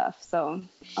cooking stuff. So,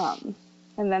 and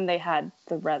then they had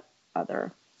the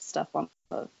other stuff on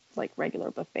the like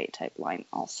regular buffet type line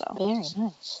also. Very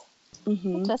nice.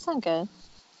 Mm-hmm. That sounds good.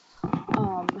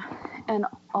 And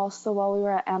also while we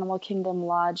were at Animal Kingdom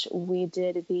Lodge, we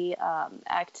did the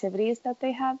activities that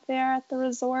they have there at the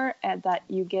resort and that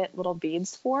you get little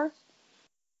beads for.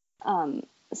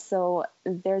 So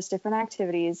there's different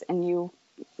activities, and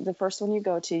the first one you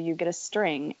go to, you get a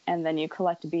string, and then you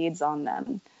collect beads on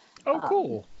them. Oh,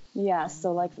 cool. Yeah,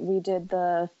 so like we did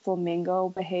the flamingo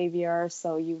behavior,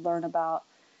 so you learn about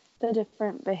the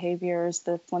different behaviors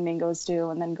the flamingos do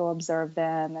and then go observe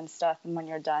them and stuff. And when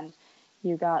you're done,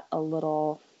 you got a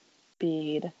little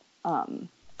bead.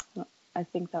 I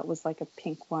think that was like a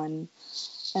pink one.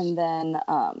 And then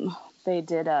they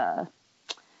did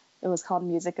it was called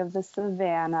Music of the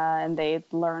Savannah, and they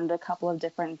learned a couple of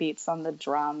different beats on the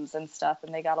drums and stuff,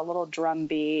 and they got a little drum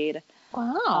bead.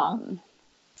 Wow.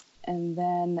 And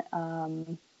then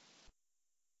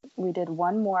we did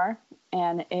one more,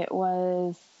 and it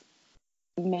was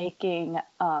making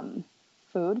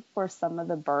food for some of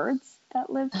the birds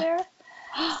that live there.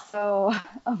 So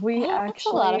we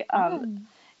actually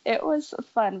it was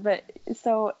fun, but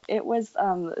so it was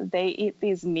they eat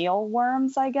these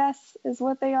mealworms, I guess is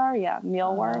what they are. Yeah,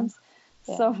 mealworms.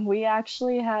 Yeah. So we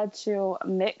actually had to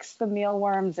mix the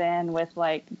mealworms in with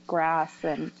like grass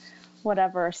and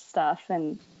whatever stuff,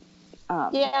 and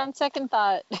on second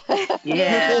thought.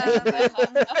 Yeah.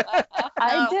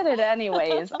 I did it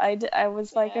anyways. I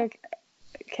was like,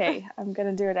 okay, I'm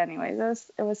gonna do it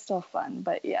anyways. It was still fun,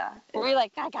 but yeah. We're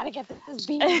like, I gotta get this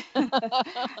bead.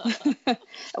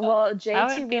 Well,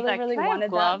 JT really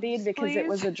wanted that bead because it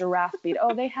was a giraffe bead.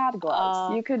 Oh, they had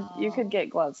gloves. You could get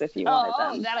gloves if you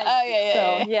wanted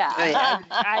them. Yeah.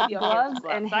 Gloves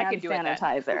and hand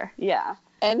sanitizer. Yeah.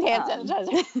 And hand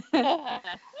sanitizer.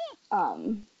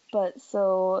 But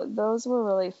so those were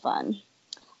really fun.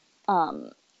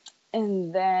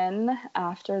 And then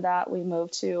after that, we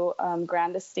moved to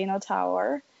Gran Destino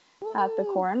Tower at the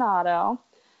Coronado.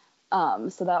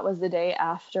 So that was the day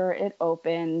after it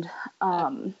opened.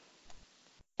 And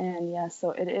yeah,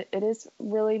 so it is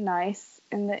really nice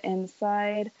in the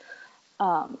inside.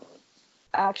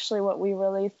 Actually, what we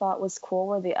really thought was cool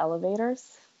were the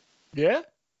elevators. Yeah?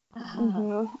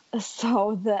 Mm-hmm.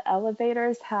 So the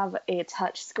elevators have a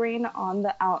touch screen on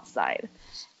the outside,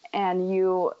 and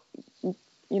you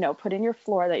put in your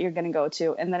floor that you're going to go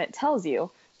to, and then it tells you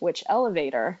which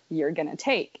elevator you're going to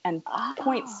take and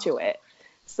points to it.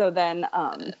 So then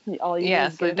all you do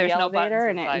is go to the elevator,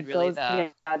 and it goes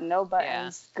no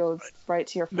buttons, goes right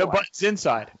to your floor. No buttons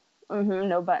inside. Mm-hmm,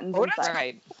 no buttons inside. That's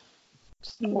right.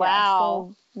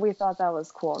 Wow. So we thought that was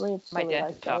cool. My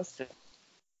dentist office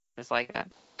is like that.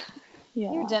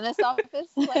 Yeah. Your dentist office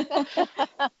is like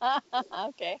that?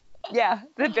 Okay. Yeah,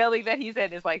 the building that he's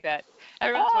in is like that.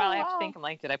 Every once in a while I have to think, I'm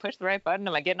like, did I push the right button?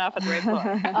 Am I getting off at the right floor?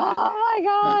 Oh my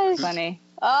gosh. Funny.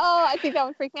 Oh, I think that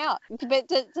would freak me out. But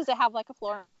does it have like a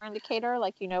floor indicator,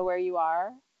 like you know where you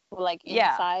are? Like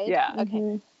inside? Yeah. Okay.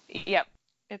 Mm-hmm. Yep.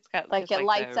 It's got like it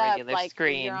lights up like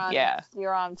screen.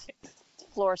 You're on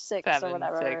floor 6 or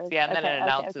whatever. 6. Yeah, and then it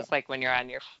announces like when you're on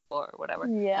your floor or whatever.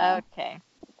 Yeah. Okay.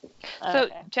 So,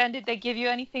 Jen, did they give you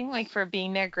anything like for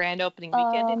being there grand opening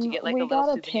weekend? Did you get like a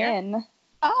little souvenir? We got a pin.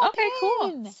 Oh, okay,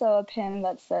 cool. So a pin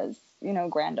that says,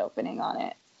 grand opening on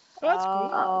it. Oh, that's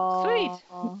cool. Sweet.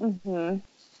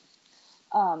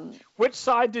 Mm-hmm. Which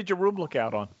side did your room look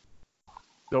out on?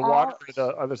 The water or the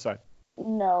other side?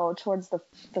 No, towards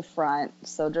the front.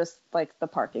 So just like the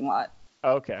parking lot.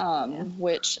 Okay.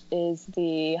 Which is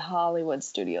the Hollywood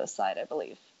Studios side, I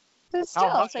believe. But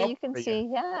still, so you can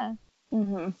see,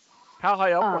 Mm-hmm. How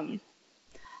high up were you?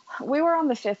 We were on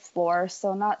the 5th floor,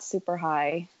 so not super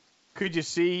high. Could you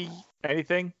see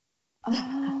anything?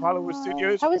 Hollywood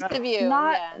Studios? How was the view?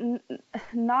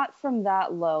 Not from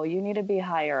that low. You need to be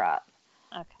higher up.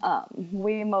 Okay.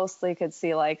 We mostly could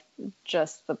see like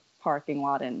just the parking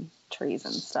lot and trees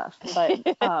and stuff.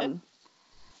 But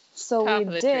so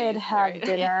we did have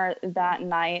dinner that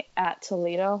night at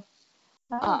Toledo.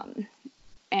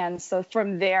 And so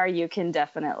from there you can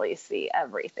definitely see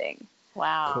everything.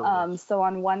 Wow. Cool. So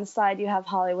on one side you have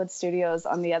Hollywood Studios,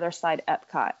 on the other side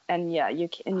Epcot, and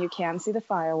you can see the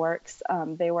fireworks.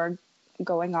 They were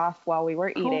going off while we were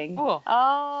eating. Cool.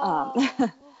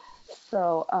 Oh.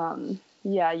 So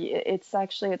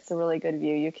it's a really good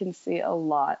view. You can see a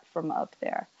lot from up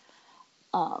there.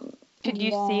 Could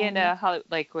you see in a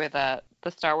like where the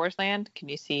the Star Wars land? Can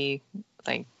you see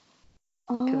like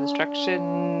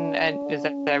construction? And is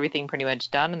everything pretty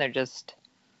much done? And they're just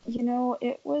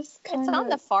it was kind of. It's on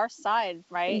the far side,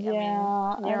 right? Yeah,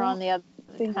 I mean, you're on the other,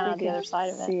 kind of the other side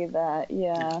of it. See that?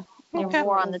 Yeah. You're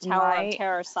more on the Tower of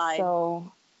Terror side.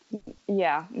 So,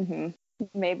 yeah.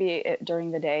 Maybe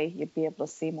during the day you'd be able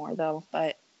to see more though,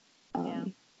 but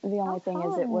the only thing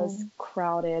is it was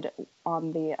crowded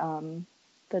on the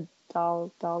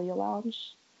Dahlia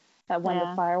Lounge. That when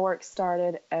the fireworks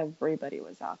started, everybody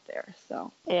was out there.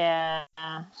 So yeah.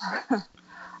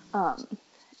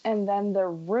 And then the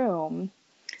room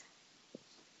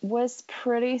was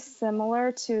pretty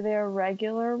similar to their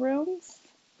regular rooms,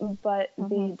 but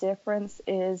the difference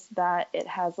is that it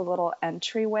has a little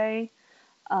entryway.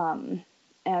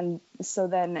 And so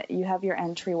then you have your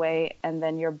entryway, and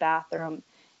then your bathroom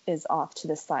is off to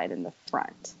the side in the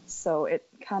front. So it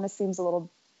kind of seems a little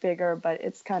bigger, but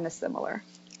it's kind of similar.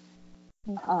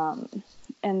 And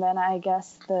then I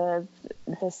guess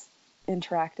this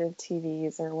interactive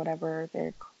TVs or whatever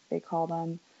they call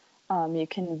them, you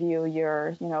can view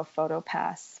your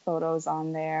PhotoPass photos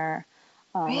on there.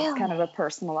 Really? It's kind of a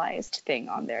personalized thing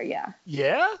on there.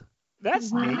 Yeah,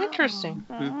 that's neat. Interesting.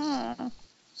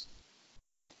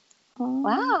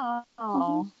 Wow.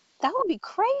 That would be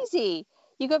crazy.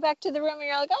 You go back to the room and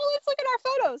you're like, oh, let's look at our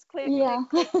photos. Click,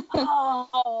 click, click.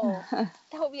 Oh,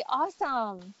 that would be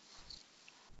awesome.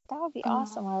 That would be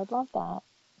awesome. I would love that.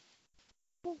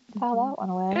 File that one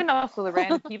away. And also the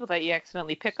random people that you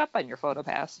accidentally pick up on your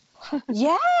PhotoPass.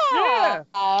 Yeah. Yeah.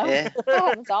 That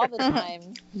happens all the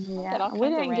time. Yeah. We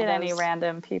didn't get any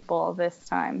random people this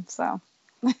time, so.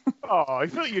 Oh, I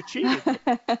feel like you cheated.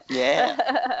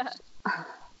 Yeah.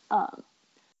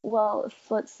 Well,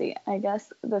 let's see. I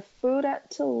guess the food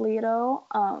at Toledo,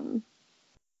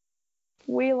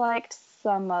 we liked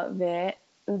some of it.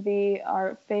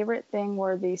 Our favorite thing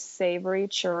were the savory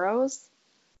churros.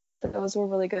 Those were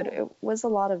really good. It was a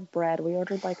lot of bread. We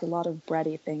ordered like a lot of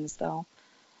bready things though.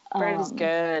 Bread is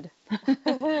good.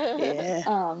 Yeah.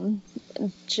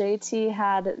 JT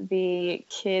had the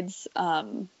kids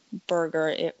burger.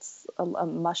 It's a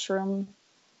mushroom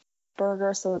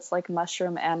burger, so it's like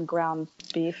mushroom and ground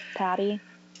beef patty.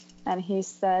 And he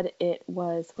said it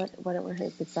was what were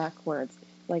his exact words?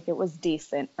 Like it was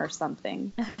decent or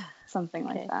something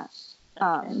like that.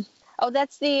 Okay. Oh,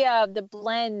 that's the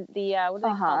blend. What do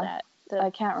they call that? I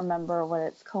can't remember what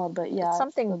it's called, but yeah, it's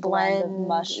something it's blend of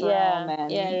mushroom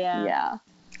and yeah.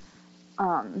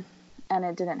 And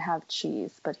it didn't have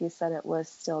cheese, but he said it was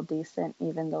still decent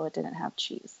even though it didn't have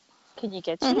cheese. Can you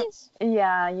get cheese?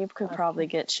 Yeah, you could probably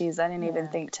get cheese. I didn't even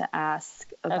think to ask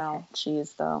about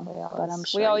cheese though, but I'm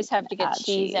sure we always have to get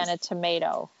cheese and a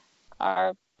tomato.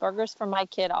 Our burgers for my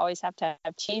kid always have to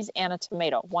have cheese and a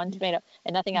tomato, one tomato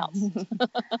and nothing else.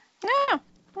 Yeah.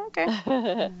 Okay.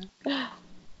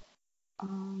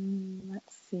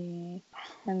 Let's see.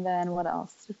 And then what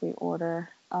else did we order?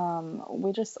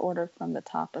 We just ordered from the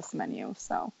tapas menu.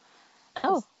 So.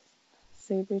 Oh.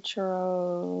 Savory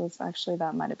churros. Actually,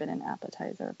 that might have been an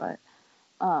appetizer, but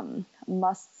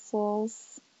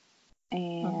mussels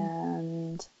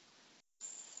and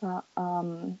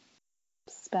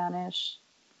Spanish.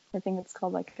 I think it's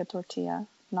called like a tortilla,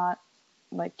 not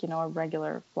like a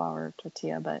regular flour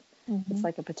tortilla, but it's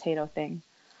like a potato thing.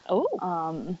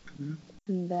 Oh.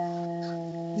 And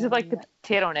then is it like the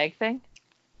potato and egg thing?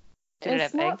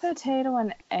 It's not potato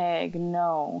and egg.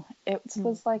 No, it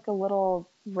was like a little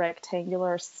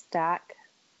rectangular stack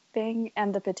thing,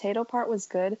 and the potato part was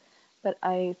good, but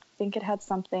I think it had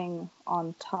something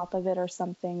on top of it or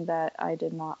something that I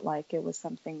did not like. It was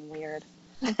something weird.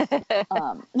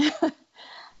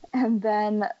 And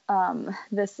then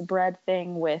this bread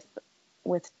thing with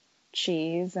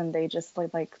cheese, and they just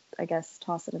like I guess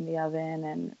toss it in the oven,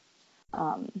 and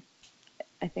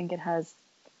I think it has,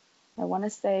 I want to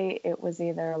say it was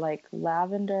either like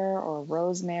lavender or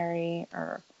rosemary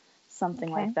or something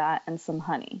like that, and some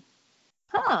honey.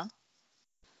 Huh.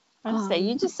 I say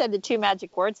you just said the two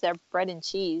magic words there, bread and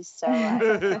cheese. So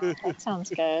that sounds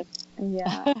good.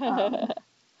 Yeah.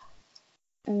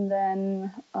 And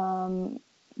then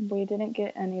we didn't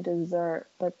get any dessert,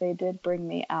 but they did bring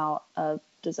me out a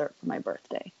dessert for my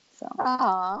birthday.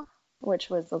 So, which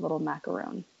was a little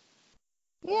macaron.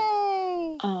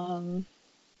 Yay!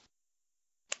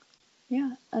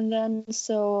 Yeah, and then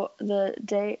so the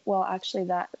day, well, actually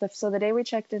so the day we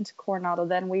checked into Coronado,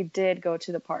 then we did go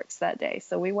to the parks that day.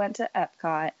 So we went to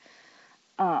Epcot,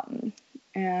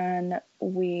 and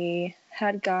we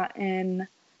had gotten,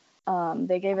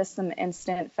 they gave us some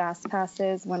instant fast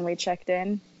passes when we checked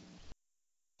in.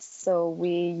 So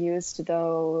we used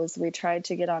those. We tried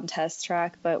to get on Test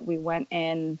Track, but we went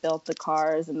in, built the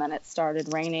cars, and then it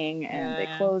started raining, and they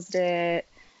closed it.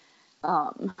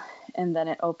 And then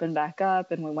it opened back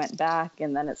up, and we went back,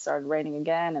 and then it started raining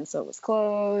again, and so it was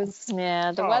closed.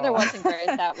 Yeah, the weather wasn't great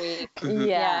that week.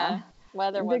 Yeah.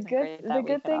 Weather wasn't great that week.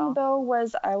 The good thing, though,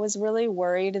 was I was really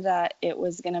worried that it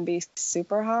was going to be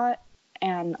super hot,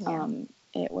 and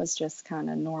it was just kind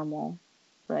of normal,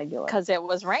 regular. Because it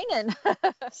was raining.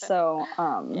 So,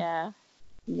 yeah,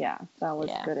 that was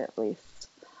good at least.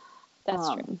 That's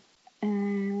true.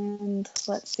 And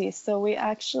let's see. So we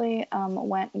actually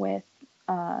went with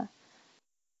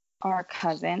our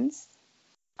cousins.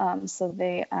 So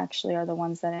they actually are the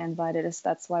ones that invited us.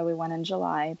 That's why we went in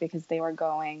July, because they were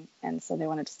going, and so they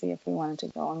wanted to see if we wanted to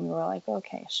go, and we were like,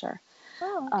 okay, sure.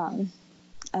 Oh, okay.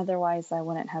 Otherwise, I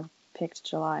wouldn't have picked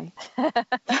July.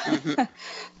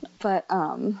 But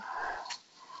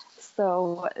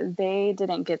so they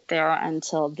didn't get there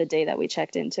until the day that we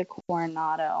checked into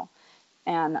Coronado,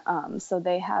 and so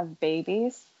they have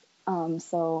babies.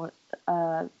 So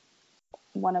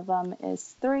one of them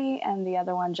is 3, and the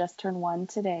other one just turned 1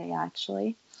 today,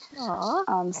 actually.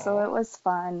 Aww. So it was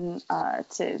fun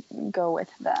to go with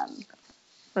them.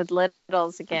 With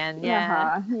littles again,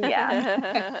 yeah.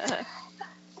 Yeah.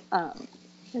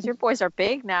 Because your boys are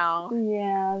big now.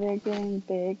 Yeah, they're getting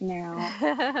big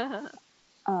now.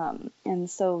 And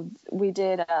so we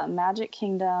did Magic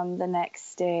Kingdom the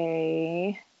next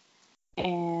day,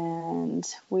 and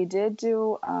we did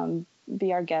do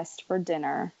Be Our Guest for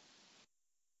dinner.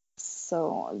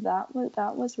 So that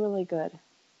was really good.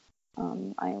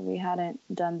 We hadn't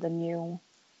done the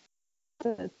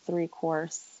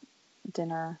 3-course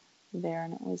dinner there,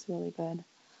 and it was really good.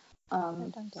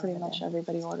 Pretty much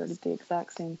everybody ordered the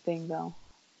exact same thing, though.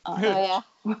 Yeah.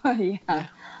 Yeah.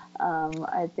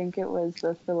 I think it was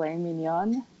the filet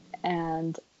mignon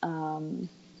and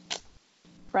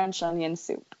French onion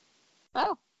soup.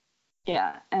 Oh.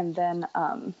 Yeah, and then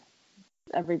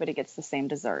everybody gets the same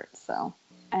dessert. So,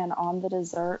 and on the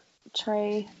dessert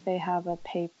tray, they have a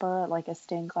paper, like a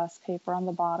stained glass paper on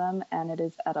the bottom, and it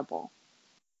is edible.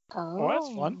 Oh, that's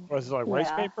fun. Was it like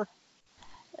rice paper?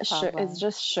 It's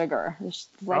just sugar. It's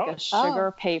like a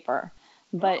sugar paper,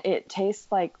 but it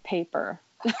tastes like paper.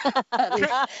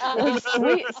 It's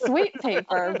sweet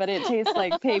paper, but it tastes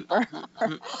like paper.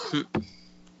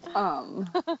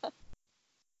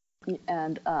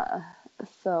 And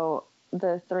so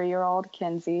the 3-year-old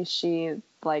Kinsey, she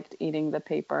liked eating the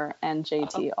paper, and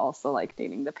JT also liked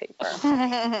eating the paper.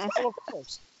 Of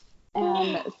course.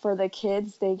 And for the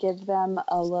kids, they give them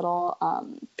a little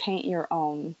paint your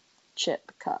own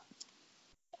chip cup.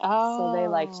 Oh. So they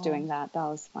liked doing that. That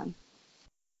was fun.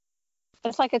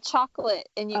 It's like a chocolate,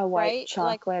 and a white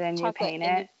chocolate, and you paint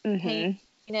it. Paint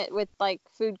it with like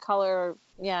food color,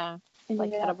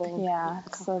 like edible. Yeah,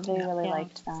 so they really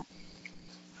liked that.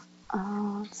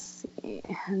 Let's see,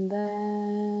 and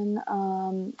then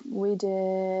we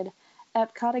did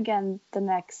Epcot again the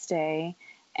next day,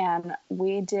 and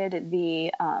we did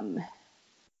the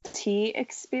tea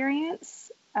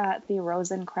experience at the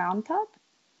Rose and Crown Pub.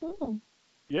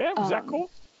 Yeah, was that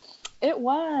cool? It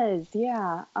was,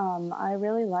 yeah. I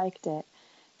really liked it.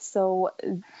 So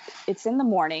it's in the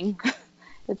morning.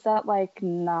 It's at like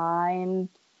 9:30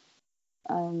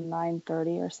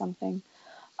 or something.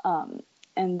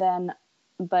 And then,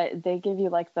 but they give you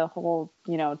like the whole,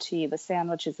 tea, the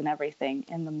sandwiches and everything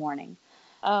in the morning.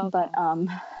 Oh. But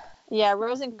yeah,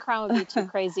 Rose and Crown would be too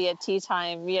crazy at tea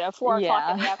time. 4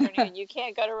 o'clock in the afternoon. You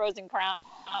can't go to Rose and Crown.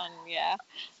 Yeah.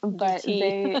 But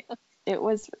it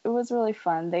was really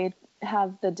fun. They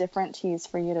have the different teas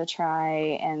for you to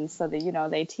try, and so that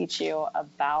they teach you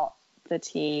about the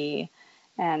tea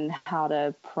and how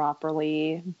to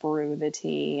properly brew the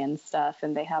tea and stuff,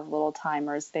 and they have little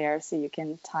timers there so you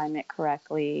can time it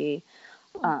correctly.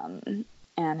 And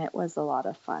it was a lot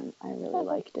of fun. I really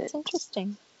liked it. It's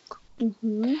interesting.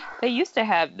 Mm-hmm. They used to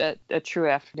have a true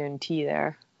afternoon tea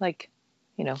there, like,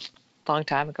 long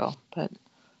time ago, but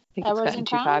I think it's gotten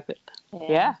too popular.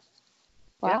 Yeah.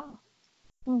 Wow. Yeah.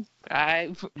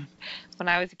 When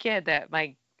I was a kid,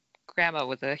 my grandma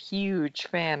was a huge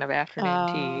fan of afternoon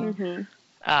tea. Mm-hmm.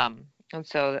 And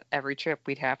so every trip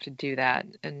we'd have to do that.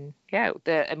 And I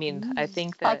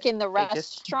think that like in the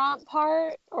restaurant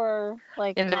part, or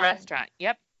like in the restaurant.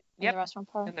 Yep. In the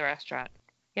restaurant part. In the restaurant.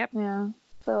 Yep. Yeah.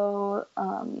 So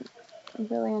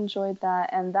really enjoyed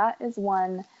that, and that is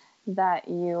one that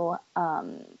you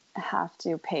have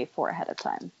to pay for ahead of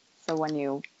time. So when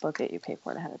you book it, you pay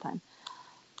for it ahead of time.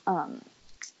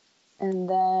 And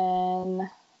then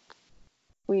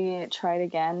we tried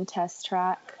again Test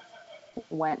Track,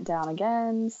 went down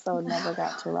again, so never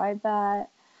got to ride that.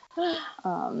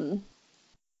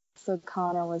 So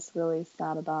Connor was really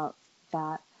sad about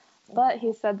that. But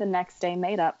he said the next day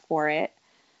made up for it.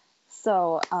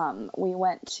 So we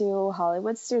went to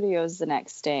Hollywood Studios the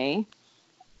next day,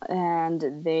 and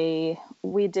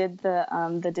we did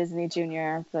the Disney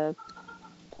Junior, the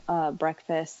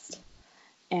breakfast,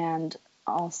 and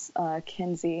also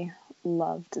Kinsey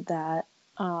loved that.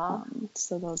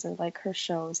 So those are like her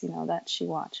shows, that she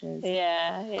watches.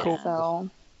 Yeah. Cool. So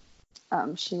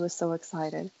she was so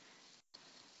excited.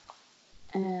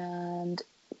 And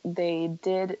they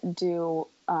did do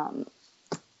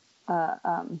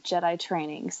Jedi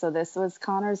training. So this was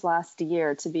Connor's last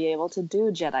year to be able to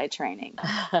do Jedi training.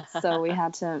 So we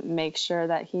had to make sure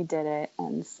that he did it.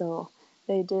 And so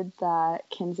they did that.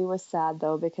 Kinsey was sad,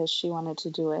 though, because she wanted to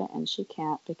do it, and she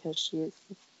can't because you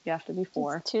have to be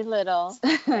 4. It's too little.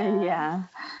 Yeah.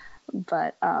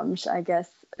 But I guess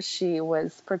she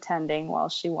was pretending while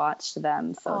she watched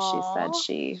them. So she said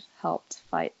she helped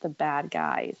fight the bad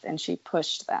guys, and she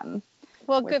pushed them.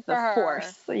 Well, with good for her.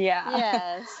 Force. Yeah.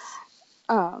 Yes.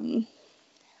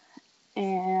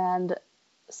 And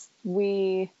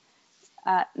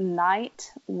at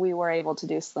night, we were able to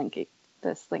do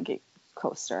the Slinky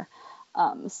coaster.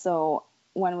 So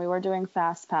when we were doing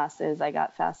Fast Passes, I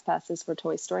got Fast Passes for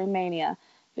Toy Story Mania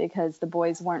because the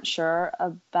boys weren't sure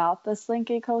about the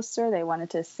Slinky coaster. They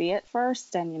wanted to see it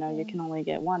first, and you can only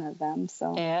get one of them.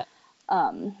 So yeah.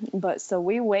 But so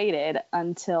we waited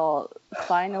until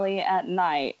finally at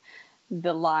night,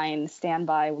 the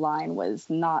standby line was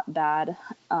not bad.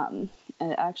 And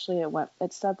actually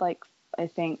it said like, I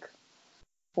think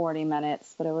 40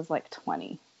 minutes, but it was like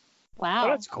 20. Wow. Oh,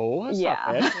 that's cool. That's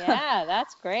not bad. Yeah,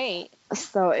 that's great.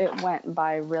 So it went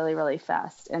by really, really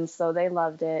fast. And so they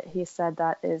loved it. He said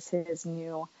that is his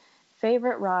new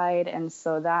favorite ride. And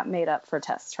so that made up for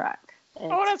Test Track.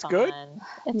 That's fun. Good.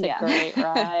 It's a great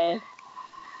ride.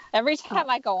 Every time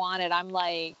I go on it, I'm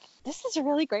like, this is a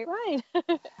really great ride.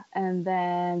 And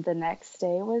then the next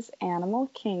day was Animal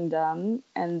Kingdom.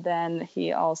 And then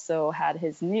he also had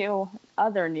his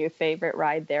other new favorite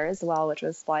ride there as well, which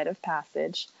was Flight of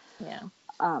Passage. Yeah.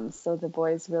 So the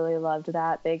boys really loved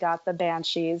that. They got the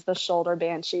Banshees, the shoulder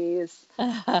Banshees.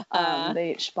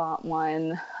 They each bought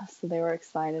one. So they were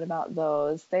excited about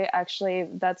those.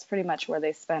 That's pretty much where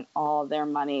they spent all their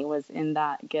money, was in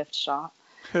that gift shop.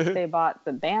 They bought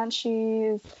the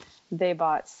Banshees. They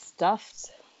bought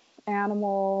stuffed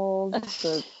animals.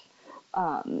 They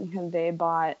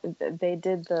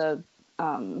did the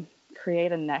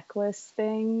create a necklace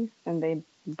thing, and they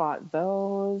bought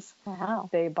those. Wow.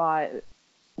 They bought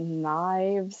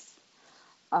knives.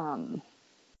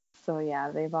 So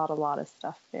yeah, they bought a lot of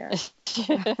stuff there.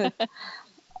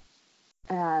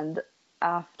 And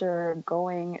after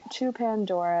going to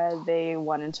Pandora, they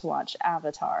wanted to watch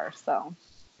Avatar. So.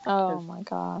 Oh my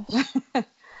gosh.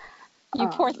 You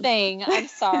poor thing. I'm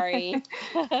sorry.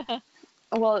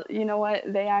 Well, you know what?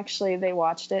 They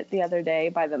watched it the other day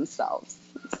by themselves.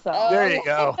 So there you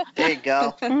go. There you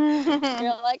go.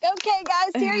 You're like, okay,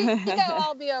 guys, here you go.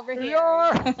 I'll be over here.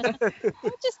 I'll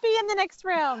just be in the next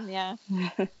room. Yeah.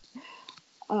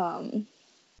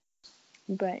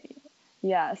 But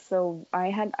yeah, so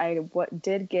I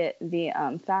did get the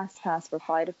Fast Pass for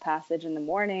Flight of Passage in the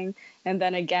morning, and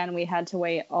then again we had to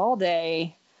wait all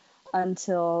day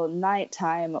until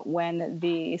nighttime when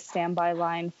the standby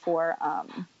line for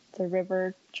the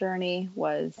river journey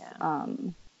was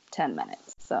 10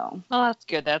 minutes. So that's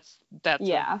good. That's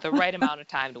the right amount of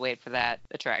time to wait for that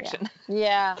attraction.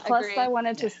 Yeah. Plus, agreed. I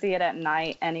wanted to see it at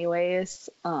night, anyways.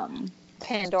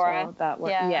 Pandora. So that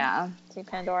was See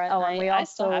Pandora. At night. And we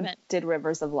also did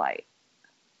Rivers of Light.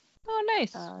 Oh,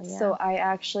 nice. Yeah. So I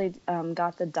actually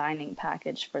got the dining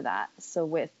package for that. So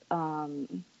with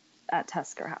at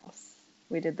Tusker House,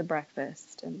 we did the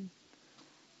breakfast, and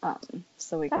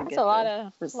so we could get a lot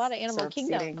of Animal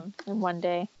Kingdom seating in one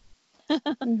day.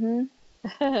 Mm-hmm.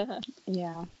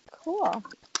 Yeah. Cool.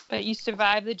 But you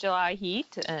survived the July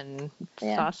heat and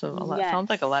saw sounds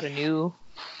like a lot of new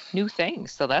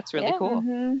things. So that's really cool.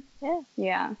 Mm-hmm.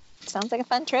 Yeah. Sounds like a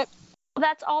fun trip. Well,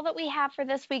 that's all that we have for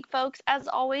this week, folks. As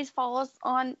always, follow us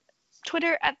on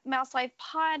Twitter at Mouse Life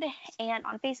Pod and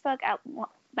on Facebook at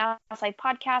Mouse Life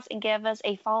Podcast, and give us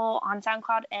a follow on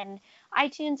SoundCloud and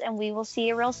iTunes, and we will see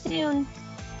you real soon.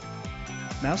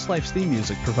 Mouse Life's theme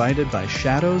music provided by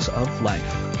Shadows of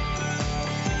Life.